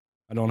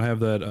 I don't have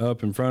that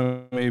up in front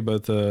of me,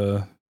 but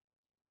the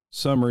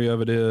summary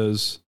of it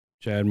is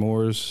Chad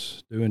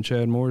Moore's doing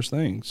Chad Moore's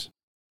things.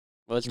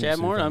 Well, it's Chad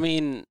Moore. I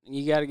mean,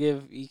 you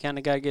kind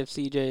of got to give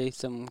CJ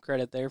some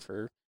credit there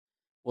for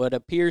what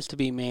appears to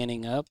be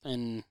manning up,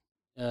 and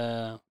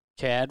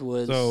Chad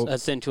was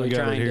essentially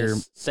trying to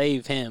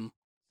save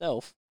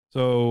himself.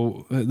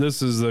 So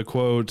this is the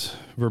quote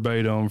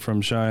verbatim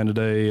from Cheyenne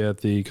today at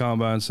the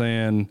Combine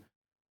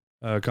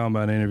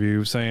Combine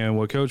interview, saying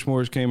what Coach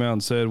Morris came out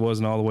and said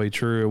wasn't all the way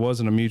true. It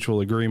wasn't a mutual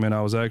agreement.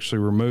 I was actually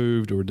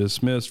removed or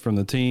dismissed from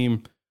the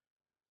team.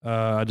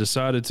 I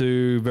decided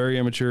to, very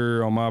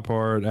immature on my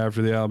part,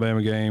 after the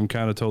Alabama game,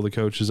 kind of told the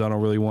coaches I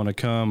don't really want to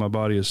come. My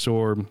body is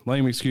sore.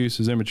 Lame excuse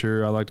is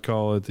immature. I like to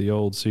call it the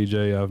old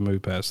CJ. I've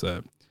moved past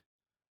that.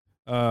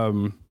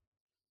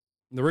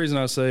 The reason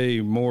I say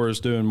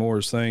Morris doing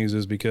Morris things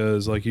is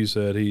because, like you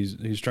said,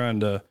 he's trying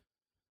to.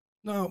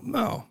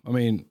 No. I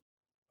mean,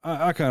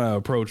 I kind of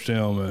approached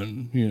him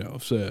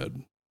and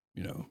said,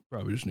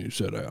 probably just need to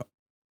sit out,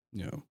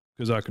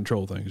 because I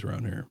control things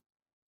around here.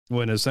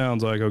 When it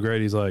sounds like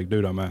O'Grady's like,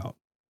 dude, I'm out.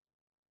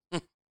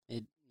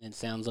 It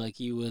sounds like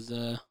he was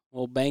a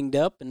little banged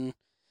up and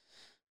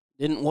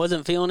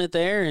wasn't feeling it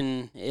there,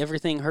 and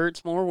everything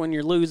hurts more when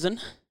you're losing.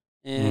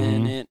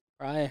 and it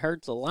probably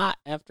hurts a lot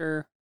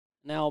after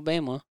an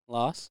Alabama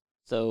loss.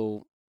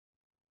 So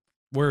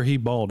where he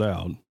balled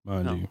out,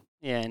 mind you.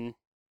 Yeah, and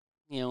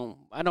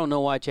I don't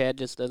know why Chad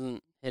just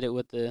doesn't hit it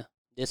with the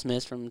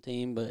dismiss from the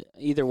team, but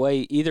either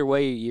way,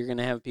 you're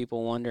gonna have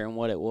people wondering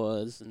what it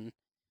was, and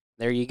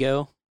there you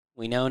go.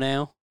 We know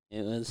now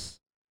it was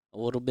a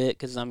little bit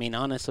because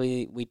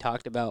honestly, we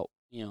talked about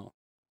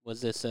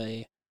was this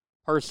a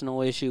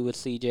personal issue with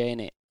CJ,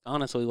 and it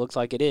honestly looks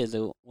like it is.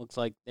 It looks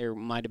like there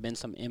might have been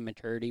some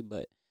immaturity,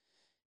 but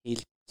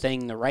he's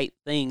saying the right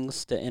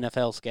things to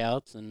NFL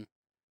scouts. And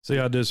see,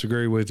 I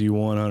disagree with you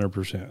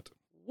 100%.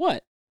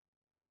 What?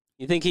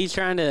 You think he's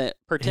trying to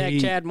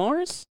protect Chad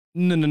Morris?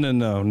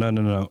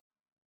 No.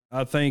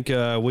 I think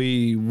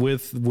we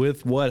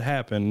with what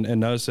happened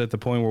and us at the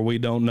point where we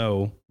don't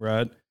know,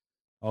 right?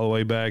 All the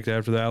way back to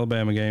after the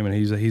Alabama game, and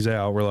he's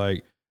out. We're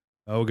like,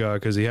 oh God,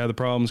 because he had the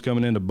problems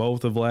coming into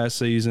both of last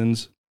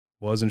seasons,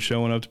 wasn't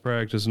showing up to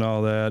practice and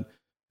all that,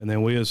 and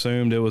then we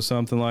assumed it was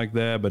something like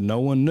that, but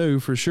no one knew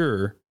for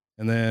sure.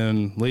 And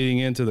then leading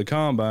into the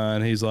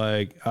combine, he's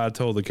like, I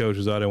told the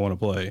coaches I didn't want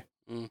to play.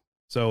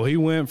 So he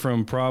went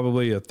from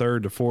probably a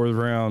third to fourth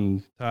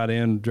round tight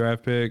end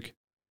draft pick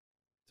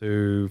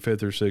to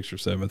fifth or sixth or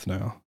seventh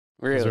now.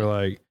 Really? They're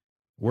like,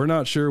 we're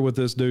not sure what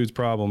this dude's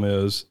problem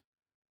is.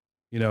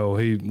 He's a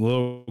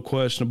little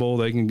questionable.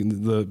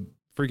 The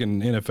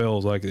freaking NFL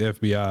is like the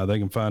FBI. They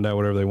can find out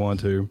whatever they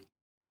want to.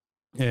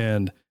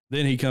 And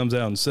then he comes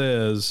out and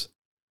says,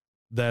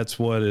 that's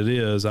what it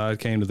is. I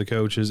came to the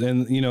coaches,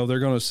 and they're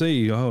going to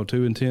see,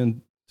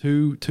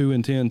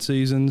 2-10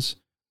 seasons.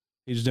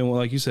 He just didn't,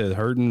 like you said,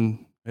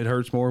 hurting. It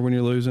hurts more when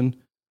you're losing.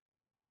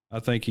 I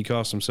think he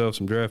cost himself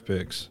some draft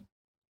picks.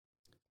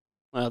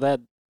 Well,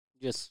 that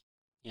just,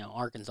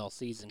 Arkansas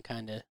season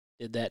kind of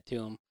did that to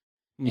him.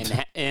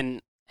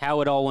 And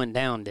how it all went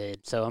down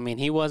did. So, I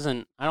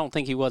don't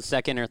think he was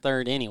second or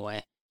third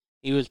anyway.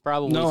 He was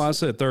probably... No, I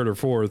said third or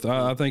fourth.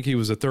 I think he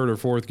was a third or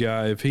fourth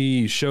guy. If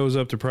he shows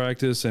up to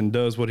practice and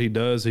does what he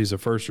does, he's a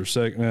first or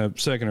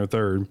second or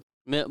third.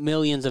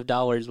 Millions of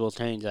dollars will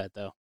change that,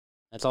 though.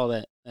 That's all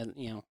that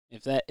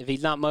if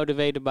he's not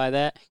motivated by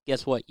that,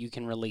 guess what? You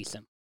can release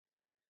him.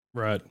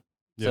 Right.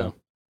 Yeah.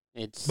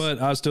 So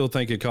but I still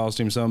think it cost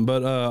him something.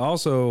 But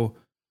also,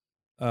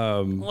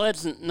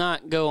 let's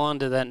not go on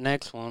to that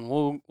next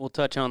one. We'll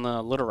touch on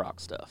the Little Rock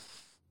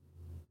stuff,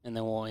 and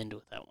then we'll end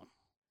with that one.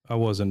 I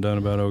wasn't done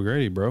about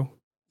O'Grady, bro.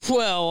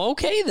 Well,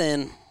 okay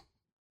then.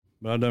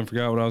 But I done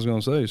forgot what I was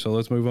going to say, so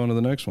let's move on to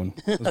the next one.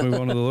 Let's move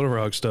on to the Little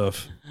Rock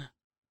stuff.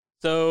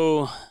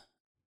 So...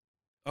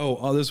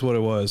 Oh, this is what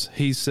it was.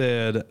 He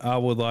said, I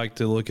would like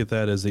to look at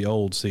that as the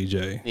old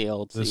CJ. The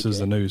old CJ. This is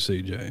the new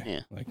CJ.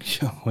 Yeah.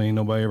 Like, ain't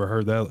nobody ever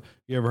heard that.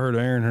 You ever heard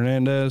of Aaron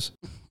Hernandez?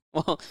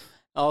 Well,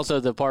 also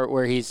the part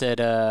where he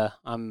said,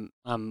 I'm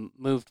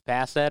moved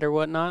past that or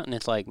whatnot, and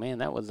it's like, man,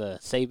 that was a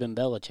Saban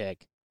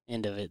Belichick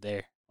end of it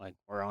there. Like,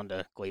 we're on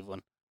to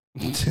Cleveland.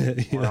 Yeah.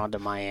 We're on to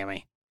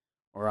Miami.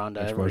 We're on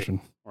to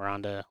we're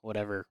on to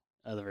whatever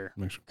other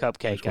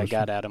cupcake I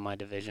got out of my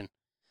division.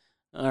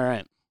 All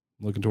right.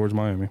 Looking towards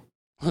Miami.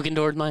 Looking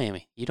towards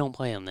Miami. You don't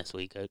play them this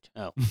week, Coach.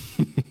 Oh.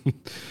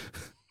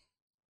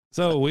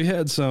 So we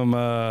had some.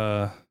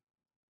 How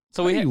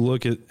do you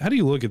look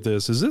at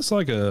this? Is this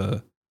like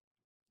a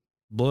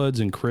Bloods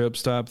and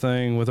Crips type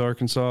thing with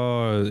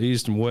Arkansas,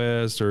 East and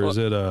West, or is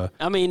it a?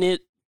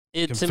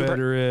 It's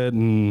Confederate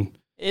and.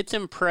 It's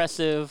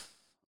impressive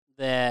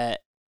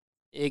that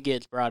it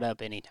gets brought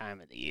up any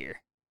time of the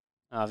year.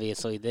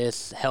 Obviously,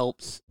 this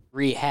helps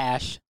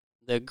rehash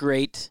the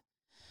great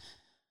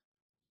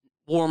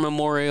War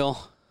Memorial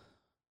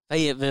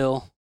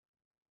Fayetteville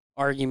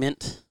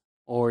argument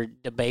or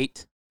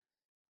debate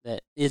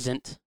that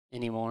isn't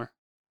anymore.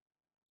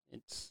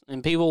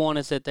 And people want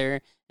to sit there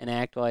and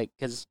act like,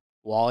 because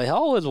Wally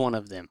Hall is one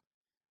of them.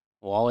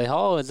 Wally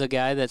Hall is a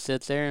guy that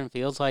sits there and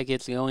feels like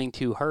it's going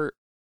to hurt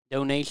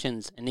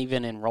donations and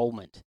even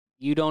enrollment.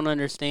 You don't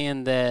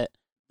understand that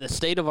the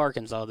state of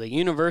Arkansas, the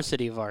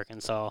University of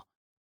Arkansas,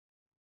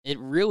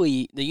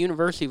 the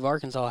University of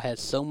Arkansas has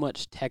so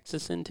much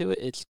Texas into it,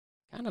 it's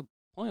kind of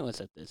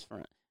pointless at this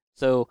front.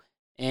 So,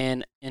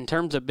 and in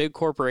terms of big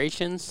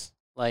corporations,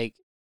 like,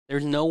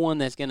 there's no one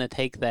that's going to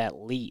take that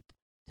leap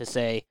to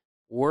say,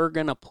 we're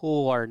going to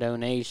pull our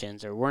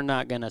donations or we're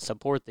not going to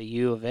support the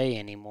U of A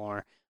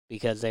anymore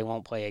because they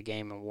won't play a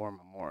game in War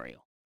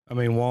Memorial.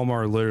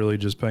 Walmart literally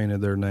just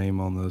painted their name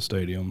on the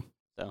stadium.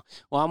 So,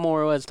 well, I'm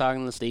more or less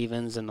talking to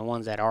Stevens and the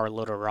ones that are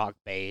Little Rock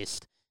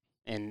based.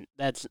 And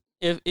that's,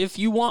 if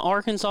you want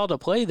Arkansas to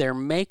play there,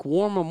 make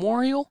War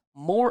Memorial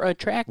more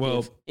attractive.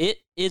 Well, it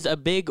is a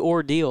big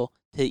ordeal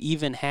to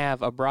even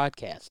have a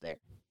broadcast there.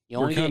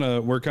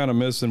 We're kind of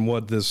missing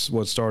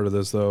what started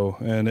this though,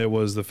 and it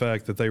was the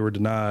fact that they were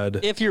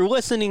denied. If you're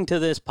listening to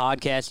this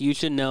podcast, you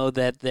should know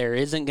that there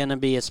isn't going to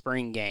be a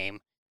spring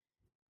game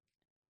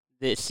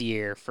this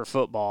year for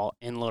football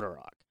in Little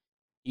Rock.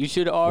 You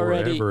should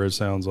already forever. It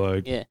sounds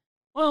like. Yeah.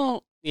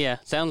 Well, yeah,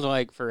 sounds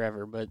like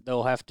forever, but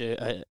they'll have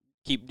to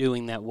keep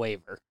doing that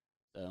waiver.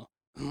 So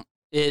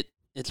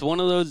it's one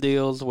of those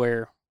deals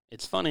where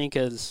it's funny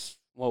because,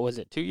 what was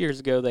it, 2 years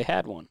ago they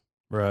had one.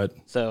 Right.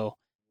 So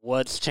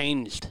what's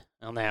changed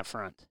on that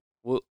front?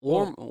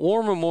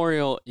 War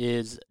Memorial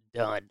is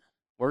done.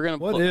 We're gonna.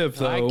 What if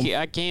though?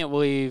 I can't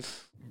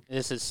believe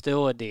this is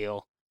still a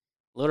deal.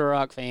 Little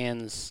Rock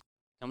fans,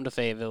 come to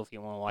Fayetteville if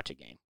you want to watch a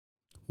game.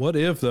 What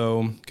if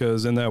though?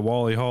 Because in that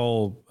Wally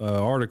Hall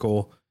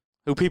article,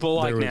 who people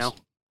like now.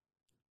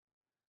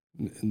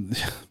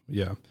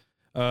 Yeah.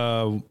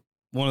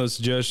 One of the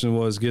suggestions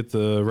was get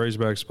the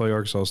Razorbacks to play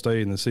Arkansas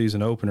State in the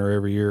season opener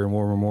every year in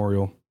War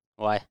Memorial.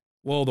 Why?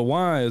 Well, the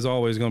why is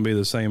always going to be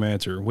the same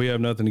answer. We have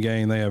nothing to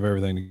gain. They have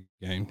everything to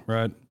gain,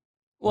 right?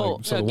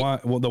 Well, so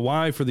the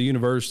why for the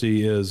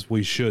university is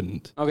we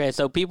shouldn't. Okay,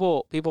 so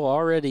people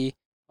already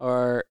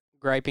are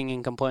griping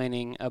and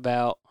complaining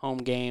about home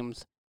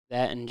games,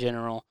 that in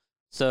general.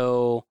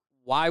 So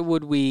why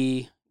would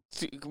we?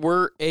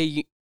 We're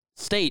a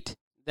state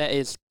that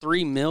is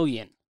 3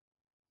 million.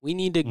 We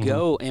need to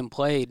go and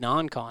play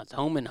non-cons,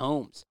 home and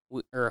homes,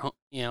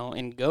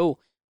 and go.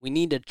 We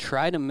need to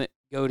try to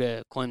go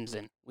to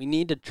Clemson. We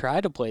need to try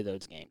to play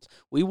those games.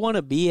 We want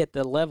to be at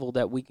the level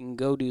that we can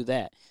go do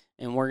that.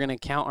 And we're going to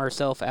count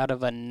ourselves out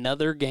of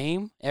another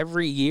game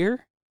every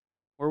year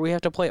where we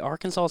have to play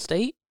Arkansas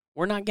State?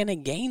 We're not going to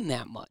gain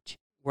that much.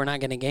 We're not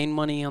going to gain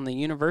money on the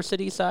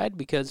university side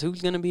because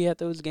who's going to be at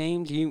those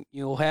games?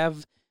 You'll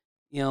have,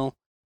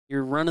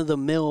 your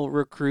run-of-the-mill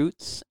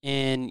recruits,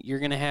 and you're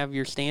going to have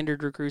your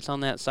standard recruits on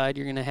that side.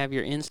 You're going to have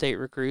your in-state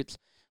recruits.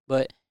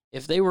 But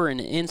if they were an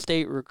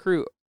in-state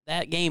recruit,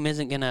 that game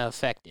isn't going to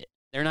affect it.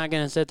 They're not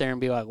going to sit there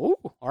and be like, "Ooh,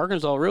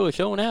 Arkansas really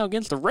showing out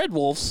against the Red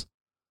Wolves."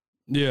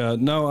 Yeah,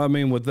 no, I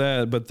mean with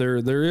that, but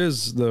there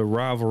is the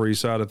rivalry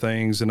side of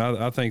things, and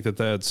I think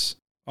that's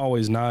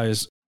always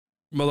nice.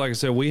 But like I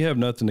said, we have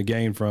nothing to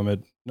gain from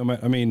it. No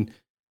matter,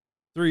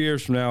 3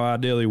 years from now,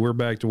 ideally, we're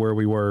back to where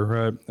we were,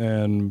 right?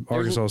 And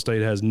Arkansas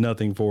State has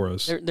nothing for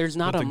us. There's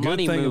not a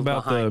money move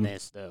behind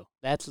this, though.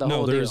 That's the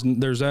whole deal. No,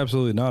 there's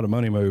absolutely not a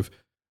money move.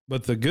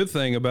 But the good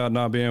thing about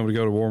not being able to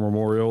go to War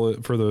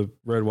Memorial for the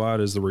Red White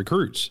is the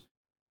recruits.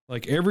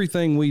 Like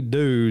everything we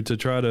do to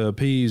try to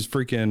appease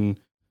freaking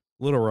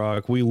Little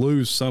Rock, we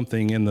lose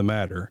something in the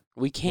matter.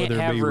 We can't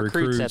have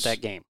recruits at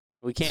that game.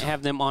 We can't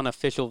have them on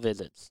official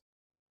visits.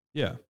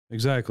 Yeah,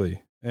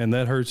 exactly. And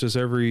that hurts us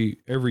every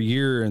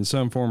year in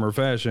some form or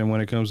fashion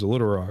when it comes to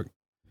Little Rock.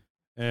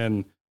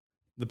 And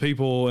the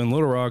people in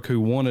Little Rock who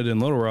want it in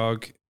Little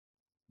Rock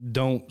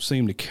don't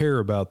seem to care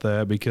about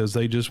that because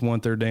they just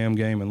want their damn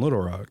game in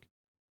Little Rock.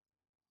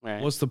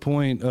 Right. What's the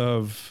point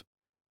of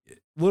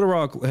Little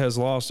Rock has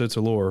lost its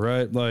allure,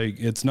 right? Like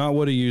it's not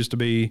what it used to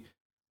be.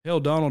 Hell,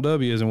 Donald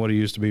W. isn't what he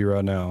used to be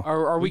right now.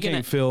 Are we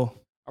going to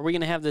Are we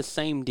going to have this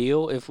same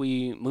deal if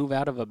we move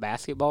out of a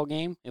basketball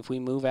game, if we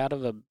move out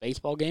of a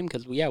baseball game?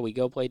 Because, we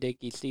go play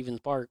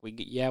Dickey-Stevens Park. We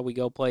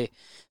go play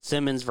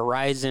Simmons,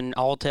 Verizon,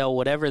 Alltel,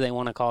 whatever they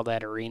want to call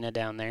that arena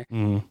down there.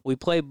 Mm. We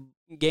play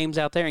games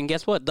out there, and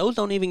guess what? Those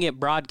don't even get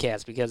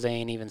broadcast because they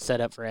ain't even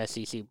set up for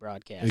SEC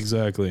broadcast.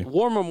 Exactly.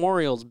 War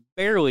Memorial's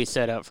barely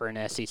set up for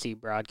an SEC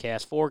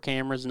broadcast. 4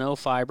 cameras, no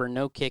fiber,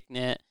 no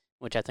kicknet,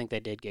 which I think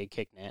they did get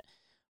kicknet.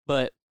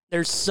 But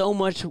there's so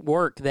much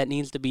work that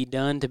needs to be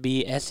done to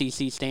be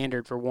SEC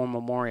standard for War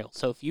Memorial.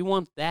 So if you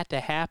want that to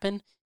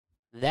happen,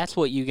 that's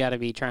what you got to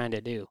be trying to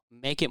do.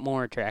 Make it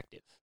more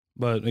attractive.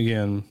 But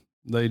again,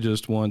 they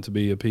just want to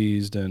be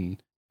appeased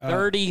and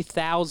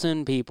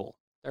 30,000 people.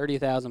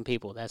 30,000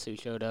 people. That's who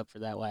showed up for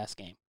that last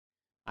game.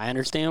 I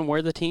understand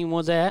where the team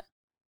was at,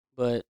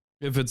 but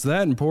if it's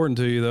that important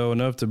to you though,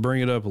 enough to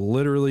bring it up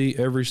literally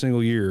every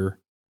single year,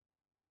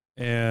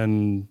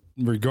 and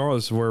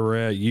regardless of where we're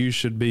at, you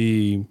should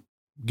be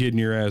getting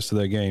your ass to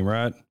that game,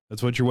 right?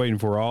 That's what you're waiting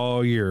for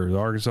all year.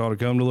 Arkansas to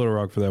come to Little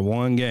Rock for that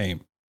one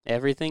game.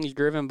 Everything's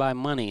driven by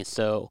money,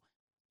 so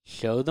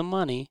show the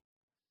money,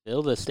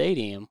 fill the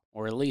stadium,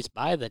 or at least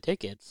buy the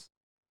tickets,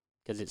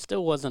 because it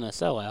still wasn't a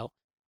sellout.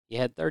 You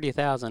had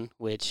 30,000,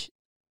 which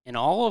in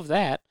all of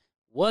that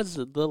was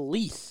the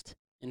least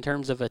in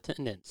terms of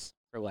attendance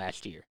for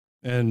last year.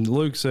 And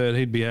Luke said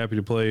he'd be happy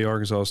to play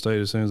Arkansas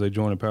State as soon as they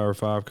join a Power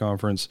 5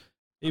 conference.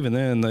 Even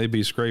then, they'd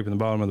be scraping the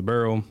bottom of the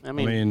barrel. I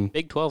mean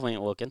Big 12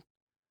 ain't looking.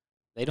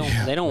 They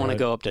don't want to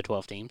go up to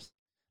 12 teams.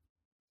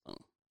 So.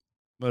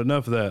 But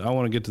enough of that. I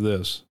want to get to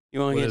this. You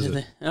want to get to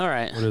this? All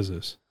right. What is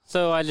this?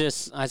 So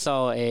I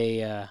saw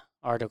a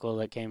article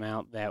that came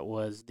out that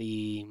was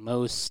the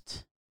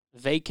most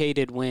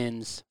vacated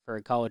wins for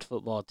a college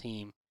football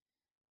team.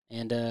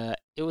 And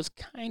it was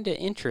kind of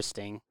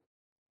interesting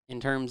in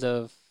terms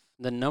of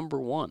the number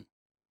one.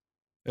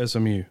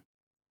 SMU.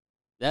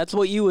 That's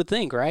what you would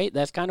think, right?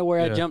 That's kind of where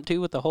I jumped to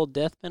with the whole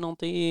death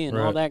penalty and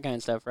all that kind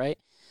of stuff, right?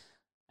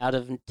 Out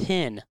of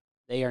 10,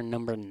 they are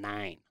number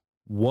 9.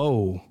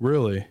 Whoa,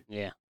 really?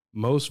 Yeah.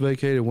 Most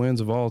vacated wins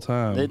of all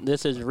time.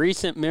 This is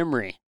recent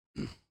memory.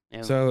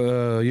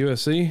 So,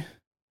 USC?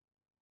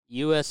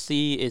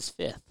 USC is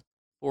 5th,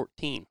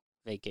 14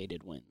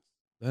 vacated wins.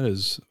 That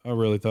is, I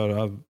really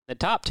thought the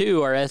top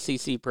 2 are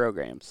SEC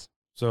programs.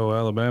 So,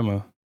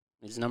 Alabama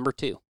is number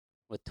 2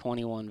 with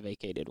 21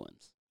 vacated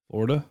wins.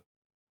 Florida?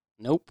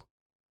 Nope.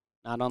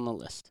 Not on the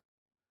list.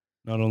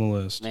 Not on the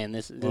list. Man,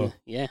 this is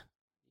yeah.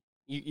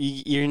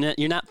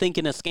 You're not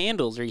thinking of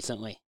scandals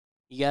recently.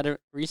 You got a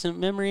recent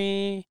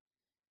memory?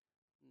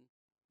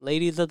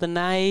 Ladies of the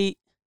night,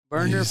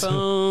 burner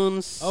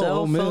phones,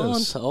 cell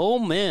phones. Ole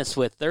Miss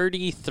with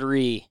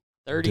 33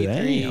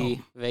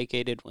 Damn.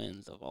 vacated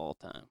wins of all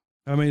time.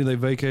 How many did they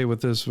vacate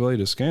with this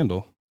latest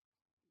scandal?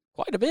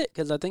 Quite a bit,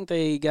 because I think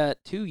they got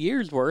 2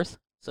 years worth,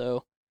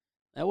 so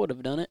that would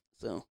have done it.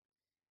 So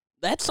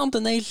that's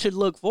something they should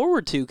look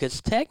forward to,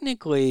 because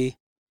technically,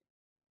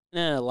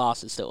 a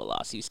loss is still a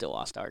loss. You still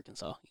lost to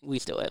Arkansas. We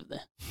still have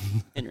the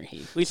Henry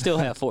Heath. We still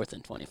have 4th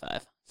and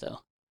 25. So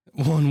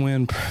 1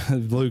 win.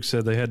 Luke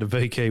said they had to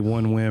vacate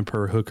 1 win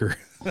per hooker.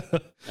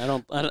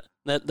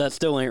 That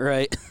still ain't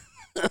right.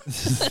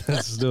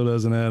 That still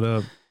doesn't add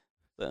up.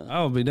 So,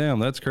 I'll be damn.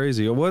 That's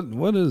crazy.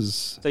 What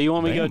is? So you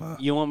want me to Bama? go?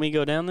 You want me to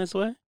go down this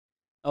way?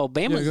 Oh,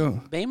 go.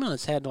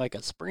 Bama's had like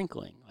a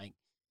sprinkling. Like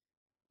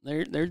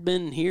there's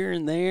been here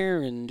and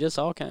there and just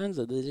all kinds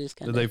of. They just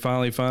kind of. Did they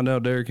finally find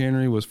out Derrick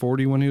Henry was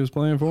 40 when he was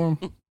playing for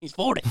him? He's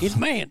 40. He's a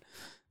man.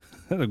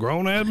 That's a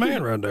grown ass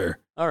man right there.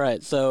 All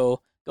right,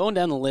 so going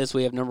down the list,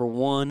 we have number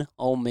 1,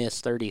 Ole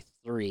Miss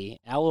 33,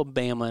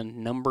 Alabama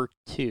number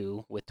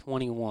 2 with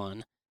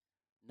 21,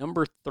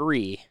 number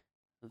 3,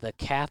 the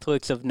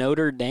Catholics of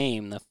Notre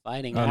Dame, the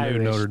Fighting Irish. I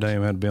knew Notre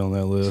Dame had to be on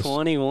that list.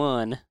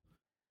 21.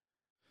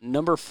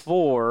 Number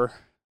 4,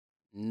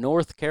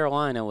 North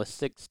Carolina with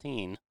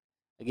 16.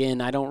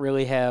 Again, I don't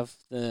really have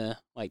the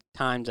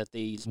times that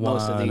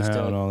most of these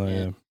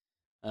took.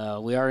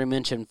 We already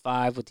mentioned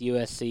 5 with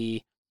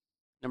USC.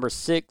 Number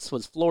 6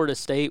 was Florida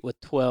State with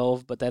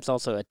 12, but that's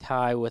also a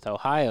tie with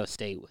Ohio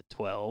State with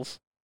 12.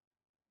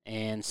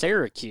 And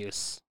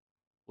Syracuse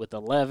with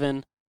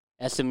 11,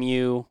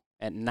 SMU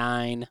at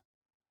 9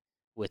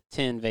 with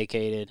 10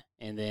 vacated,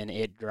 and then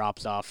it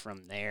drops off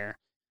from there.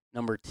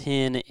 Number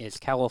 10 is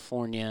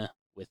California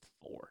with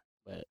 4,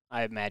 but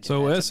I imagine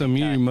so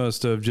SMU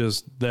must have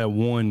just that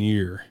 1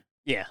 year.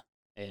 Yeah,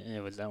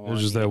 it was that one. It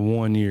was just that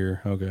 1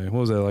 year. Okay. What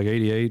was that, like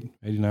 88,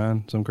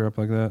 89, some crap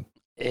like that?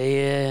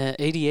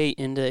 88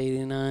 into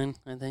 89,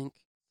 I think.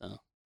 So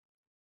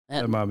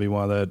that might be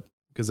why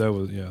because that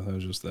was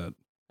just that.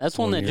 That's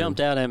one that jumped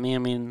out at me. I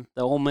mean,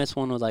 the Ole Miss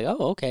one was like,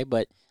 oh, okay,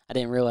 but I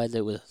didn't realize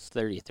it was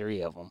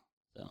 33 of them.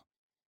 So,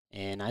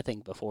 and I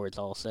think before it's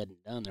all said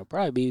and done, there'll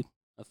probably be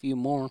a few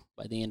more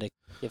by the end of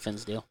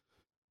Kiffin's deal.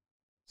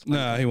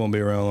 Nah, he won't be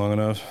around long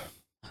enough.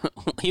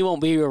 He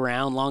won't be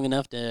around long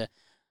enough to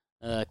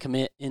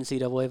commit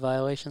NCAA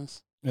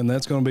violations. And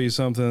that's going to be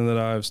something that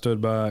I've stood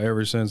by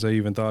ever since I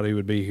even thought he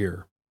would be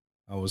here.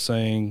 I was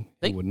saying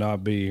he would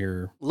not be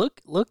here.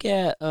 Look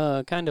at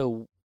kind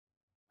of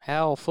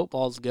how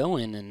football's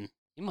going, and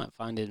you might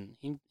find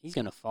he's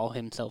going to fall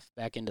himself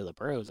back into the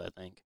pros, I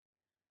think.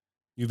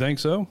 You think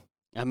so?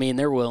 I mean,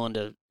 they're willing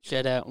to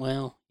shed out.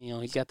 Well,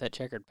 he's got that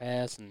checkered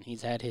past, and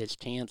he's had his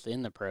chance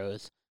in the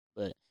pros.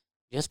 But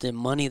just the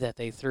money that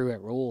they threw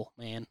at Rule,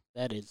 man,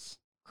 that is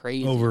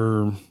crazy.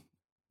 Over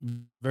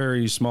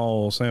very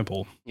small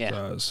sample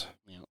size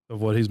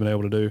of what he's been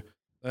able to do.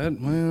 I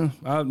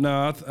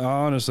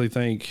honestly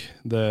think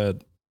that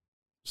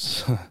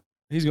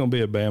he's going to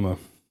be at Bama.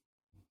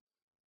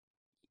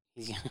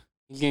 He's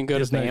going to go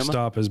to Bama? His next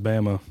stop is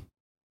Bama.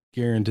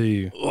 Guarantee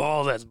you.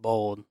 Oh, that's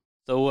bold.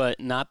 So what,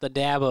 not the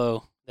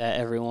Dabo that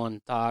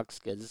everyone talks,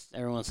 because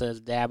everyone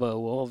says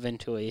Dabo will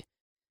eventually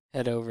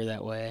head over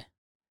that way.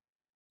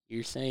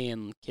 You're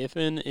saying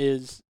Kiffin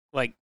is,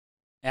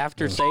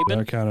 after Saban?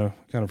 I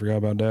kind of forgot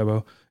about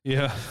Dabo.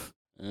 Yeah.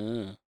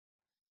 You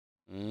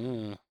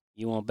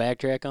want to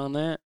backtrack on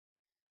that?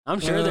 I'm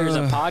sure there's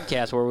a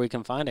podcast where we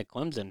can find a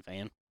Clemson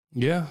fan.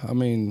 Yeah, I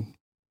mean,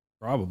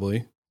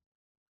 probably.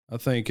 I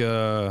think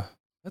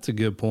that's a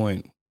good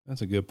point.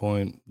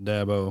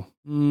 Dabo.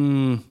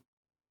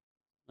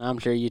 I'm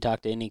sure you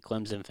talk to any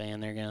Clemson fan,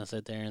 they're going to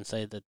sit there and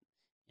say that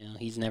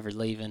he's never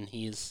leaving.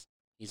 He's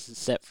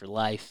set for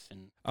life.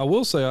 And I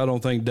will say I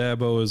don't think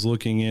Dabo is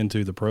looking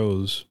into the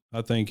pros.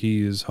 I think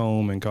he is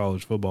home in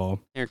college football.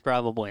 There's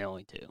probably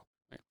only 2.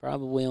 There's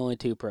probably only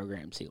 2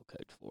 programs he'll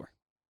coach for.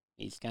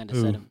 He's kind of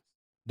set him.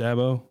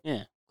 Dabo?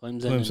 Yeah,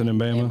 Clemson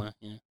and Bama.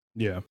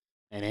 Yeah.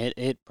 And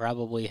it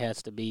probably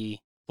has to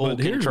be full But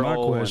here's my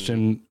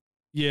question.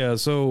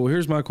 So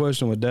here's my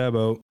question with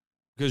Dabo,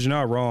 because you're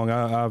not wrong.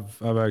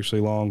 I've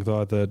actually long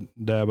thought that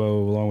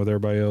Dabo, along with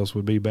everybody else,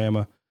 would be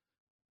Bama.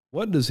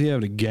 What does he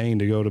have to gain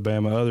to go to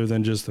Bama other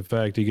than just the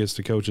fact he gets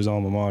to coach his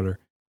alma mater?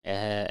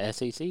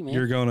 SEC, man.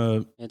 You're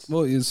going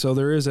to – so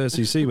there is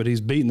SEC, but he's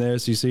beating the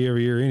SEC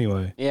every year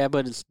anyway. Yeah,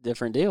 but it's a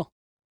different deal.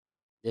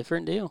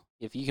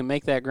 If you can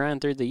make that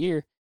grind through the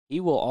year, he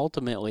will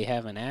ultimately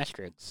have an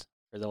asterisk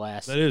for the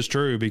last – That is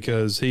true,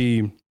 because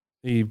he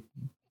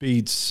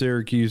beats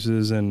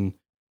Syracuse's and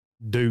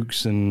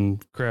Dukes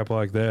and crap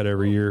like that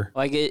every year.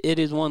 It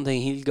is one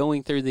thing. He's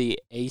going through the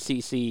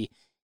ACC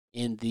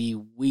in the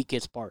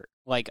weakest part.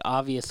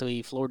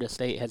 Obviously, Florida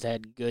State has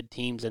had good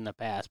teams in the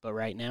past, but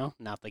right now,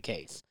 not the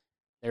case.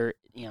 You're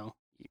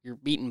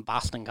beating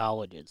Boston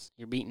colleges.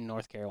 You're beating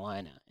North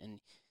Carolina, and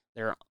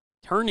they're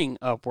turning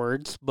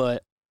upwards,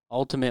 but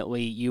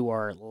ultimately you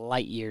are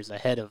light years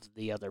ahead of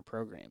the other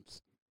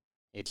programs.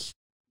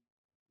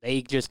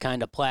 They just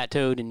kind of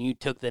plateaued and you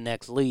took the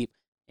next leap,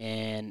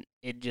 and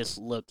it just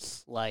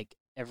looks like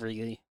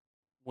every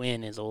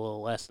win is a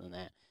little less than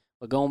that.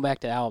 But going back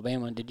to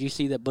Alabama, did you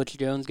see that Butch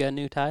Jones got a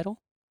new title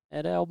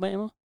at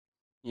Alabama?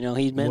 You know,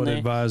 he's been What there.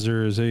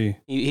 advisor is he?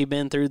 He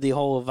been through the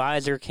whole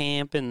advisor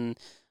camp, and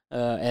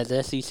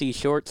as SEC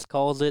Shorts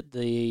calls it,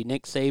 the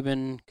Nick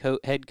Saban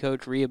head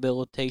coach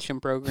rehabilitation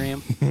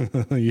program.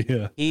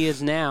 Yeah. He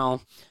is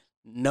now,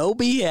 no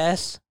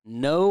BS,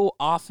 no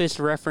office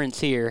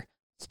reference here,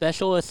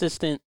 special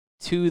assistant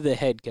to the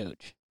head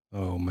coach.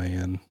 Oh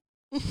man.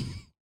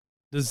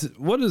 So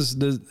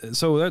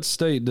that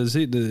state,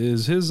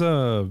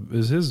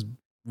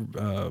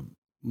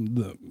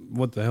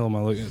 what the hell am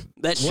I looking at?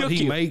 That shook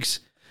you.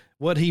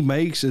 What he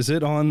makes, is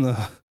it on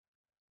the,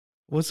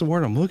 what's the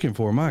word I'm looking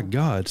for? My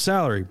God,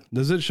 salary.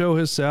 Does it show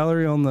his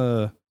salary on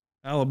the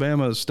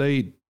Alabama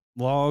state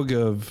log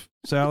of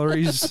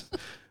salaries?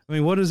 I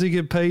mean, what does he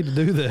get paid to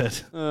do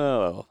that?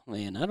 Oh,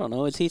 man, I don't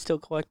know. Is he still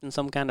collecting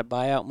some kind of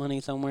buyout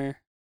money somewhere?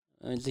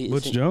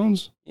 Butch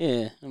Jones?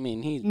 Yeah, I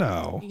mean, he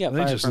got they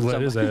fired just from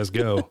let his ass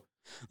go.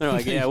 They're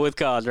like, yeah, with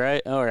cause,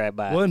 right? All right,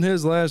 bye. Wasn't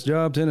his last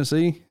job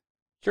Tennessee?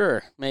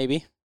 Sure,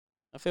 maybe.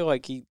 I feel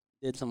like he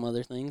did some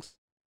other things.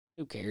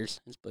 Who cares?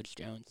 It's Butch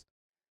Jones.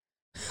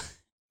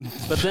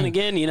 But then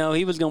again, you know,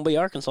 he was going to be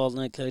Arkansas's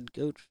next head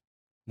coach.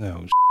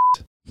 No,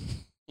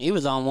 he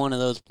was on one of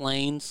those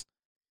planes.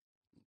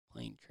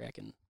 Plane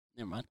tracking.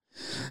 Never mind.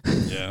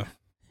 Yeah.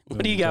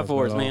 What do you got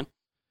for us, man?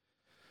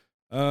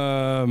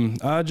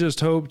 I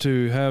just hope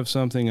to have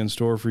something in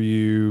store for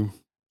you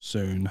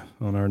soon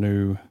on our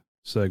new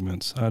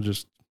segments.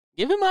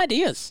 Give him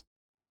ideas.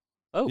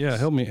 Folks. Yeah,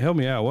 help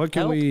me out. What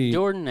can help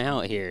Jordan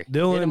out here?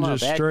 Dylan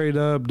just straight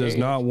up does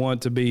not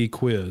want to be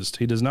quizzed.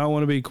 He does not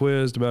want to be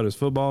quizzed about his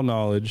football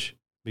knowledge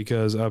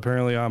because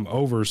apparently I'm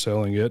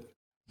overselling it.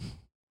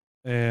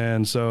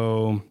 And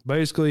so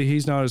basically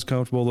he's not as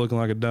comfortable looking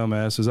like a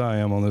dumbass as I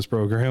am on this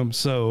program.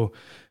 So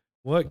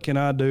what can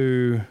I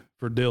do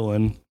for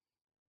Dylan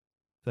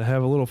to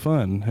have a little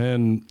fun?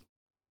 And,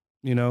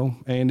 you know,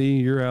 Andy,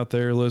 you're out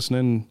there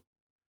listening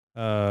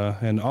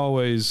and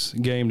always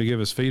game to give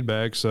us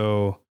feedback.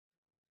 So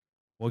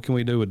what can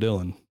we do with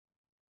Dylan?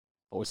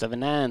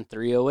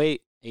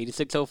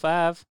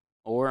 479-308-8605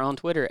 or on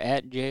Twitter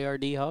at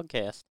JRD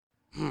Hogcast.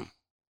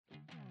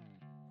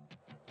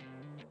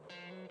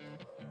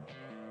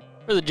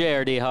 For the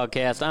JRD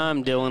Hogcast,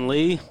 I'm Dylan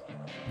Lee.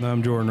 And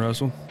I'm Jordan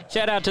Russell.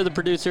 Shout out to the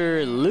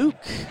producer, Luke.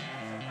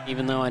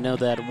 Even though I know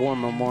that War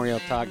Memorial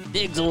talk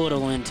digs a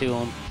little into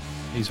him.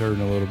 He's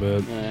hurting a little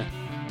bit. Yeah,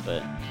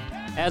 but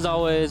as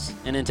always,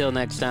 and until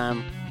next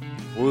time,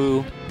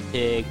 woo,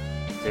 pig,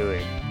 to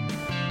it.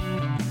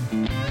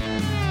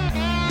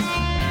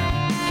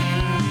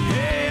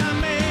 Hey, I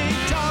may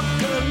talk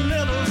a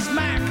little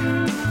smack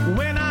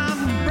when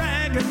I'm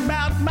bragging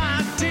about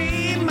my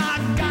team. I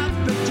got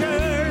the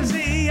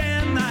jersey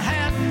and the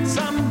hat.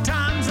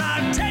 Sometimes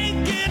I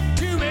take it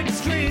to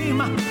extreme.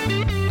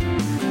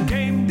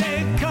 Game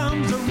day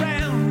comes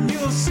around,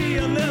 you'll see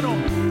a little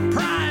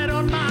pride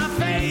on my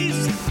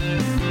face.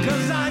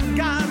 'Cause I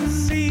got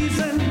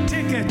season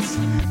tickets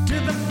to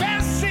the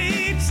best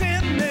seats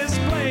in this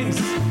place.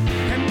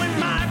 And when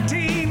my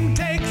team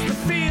takes the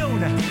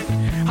field,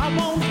 I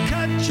won't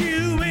cut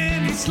you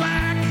any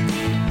slack.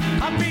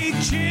 I'll be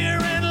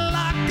cheering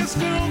like a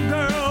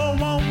schoolgirl,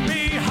 won't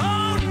be hard.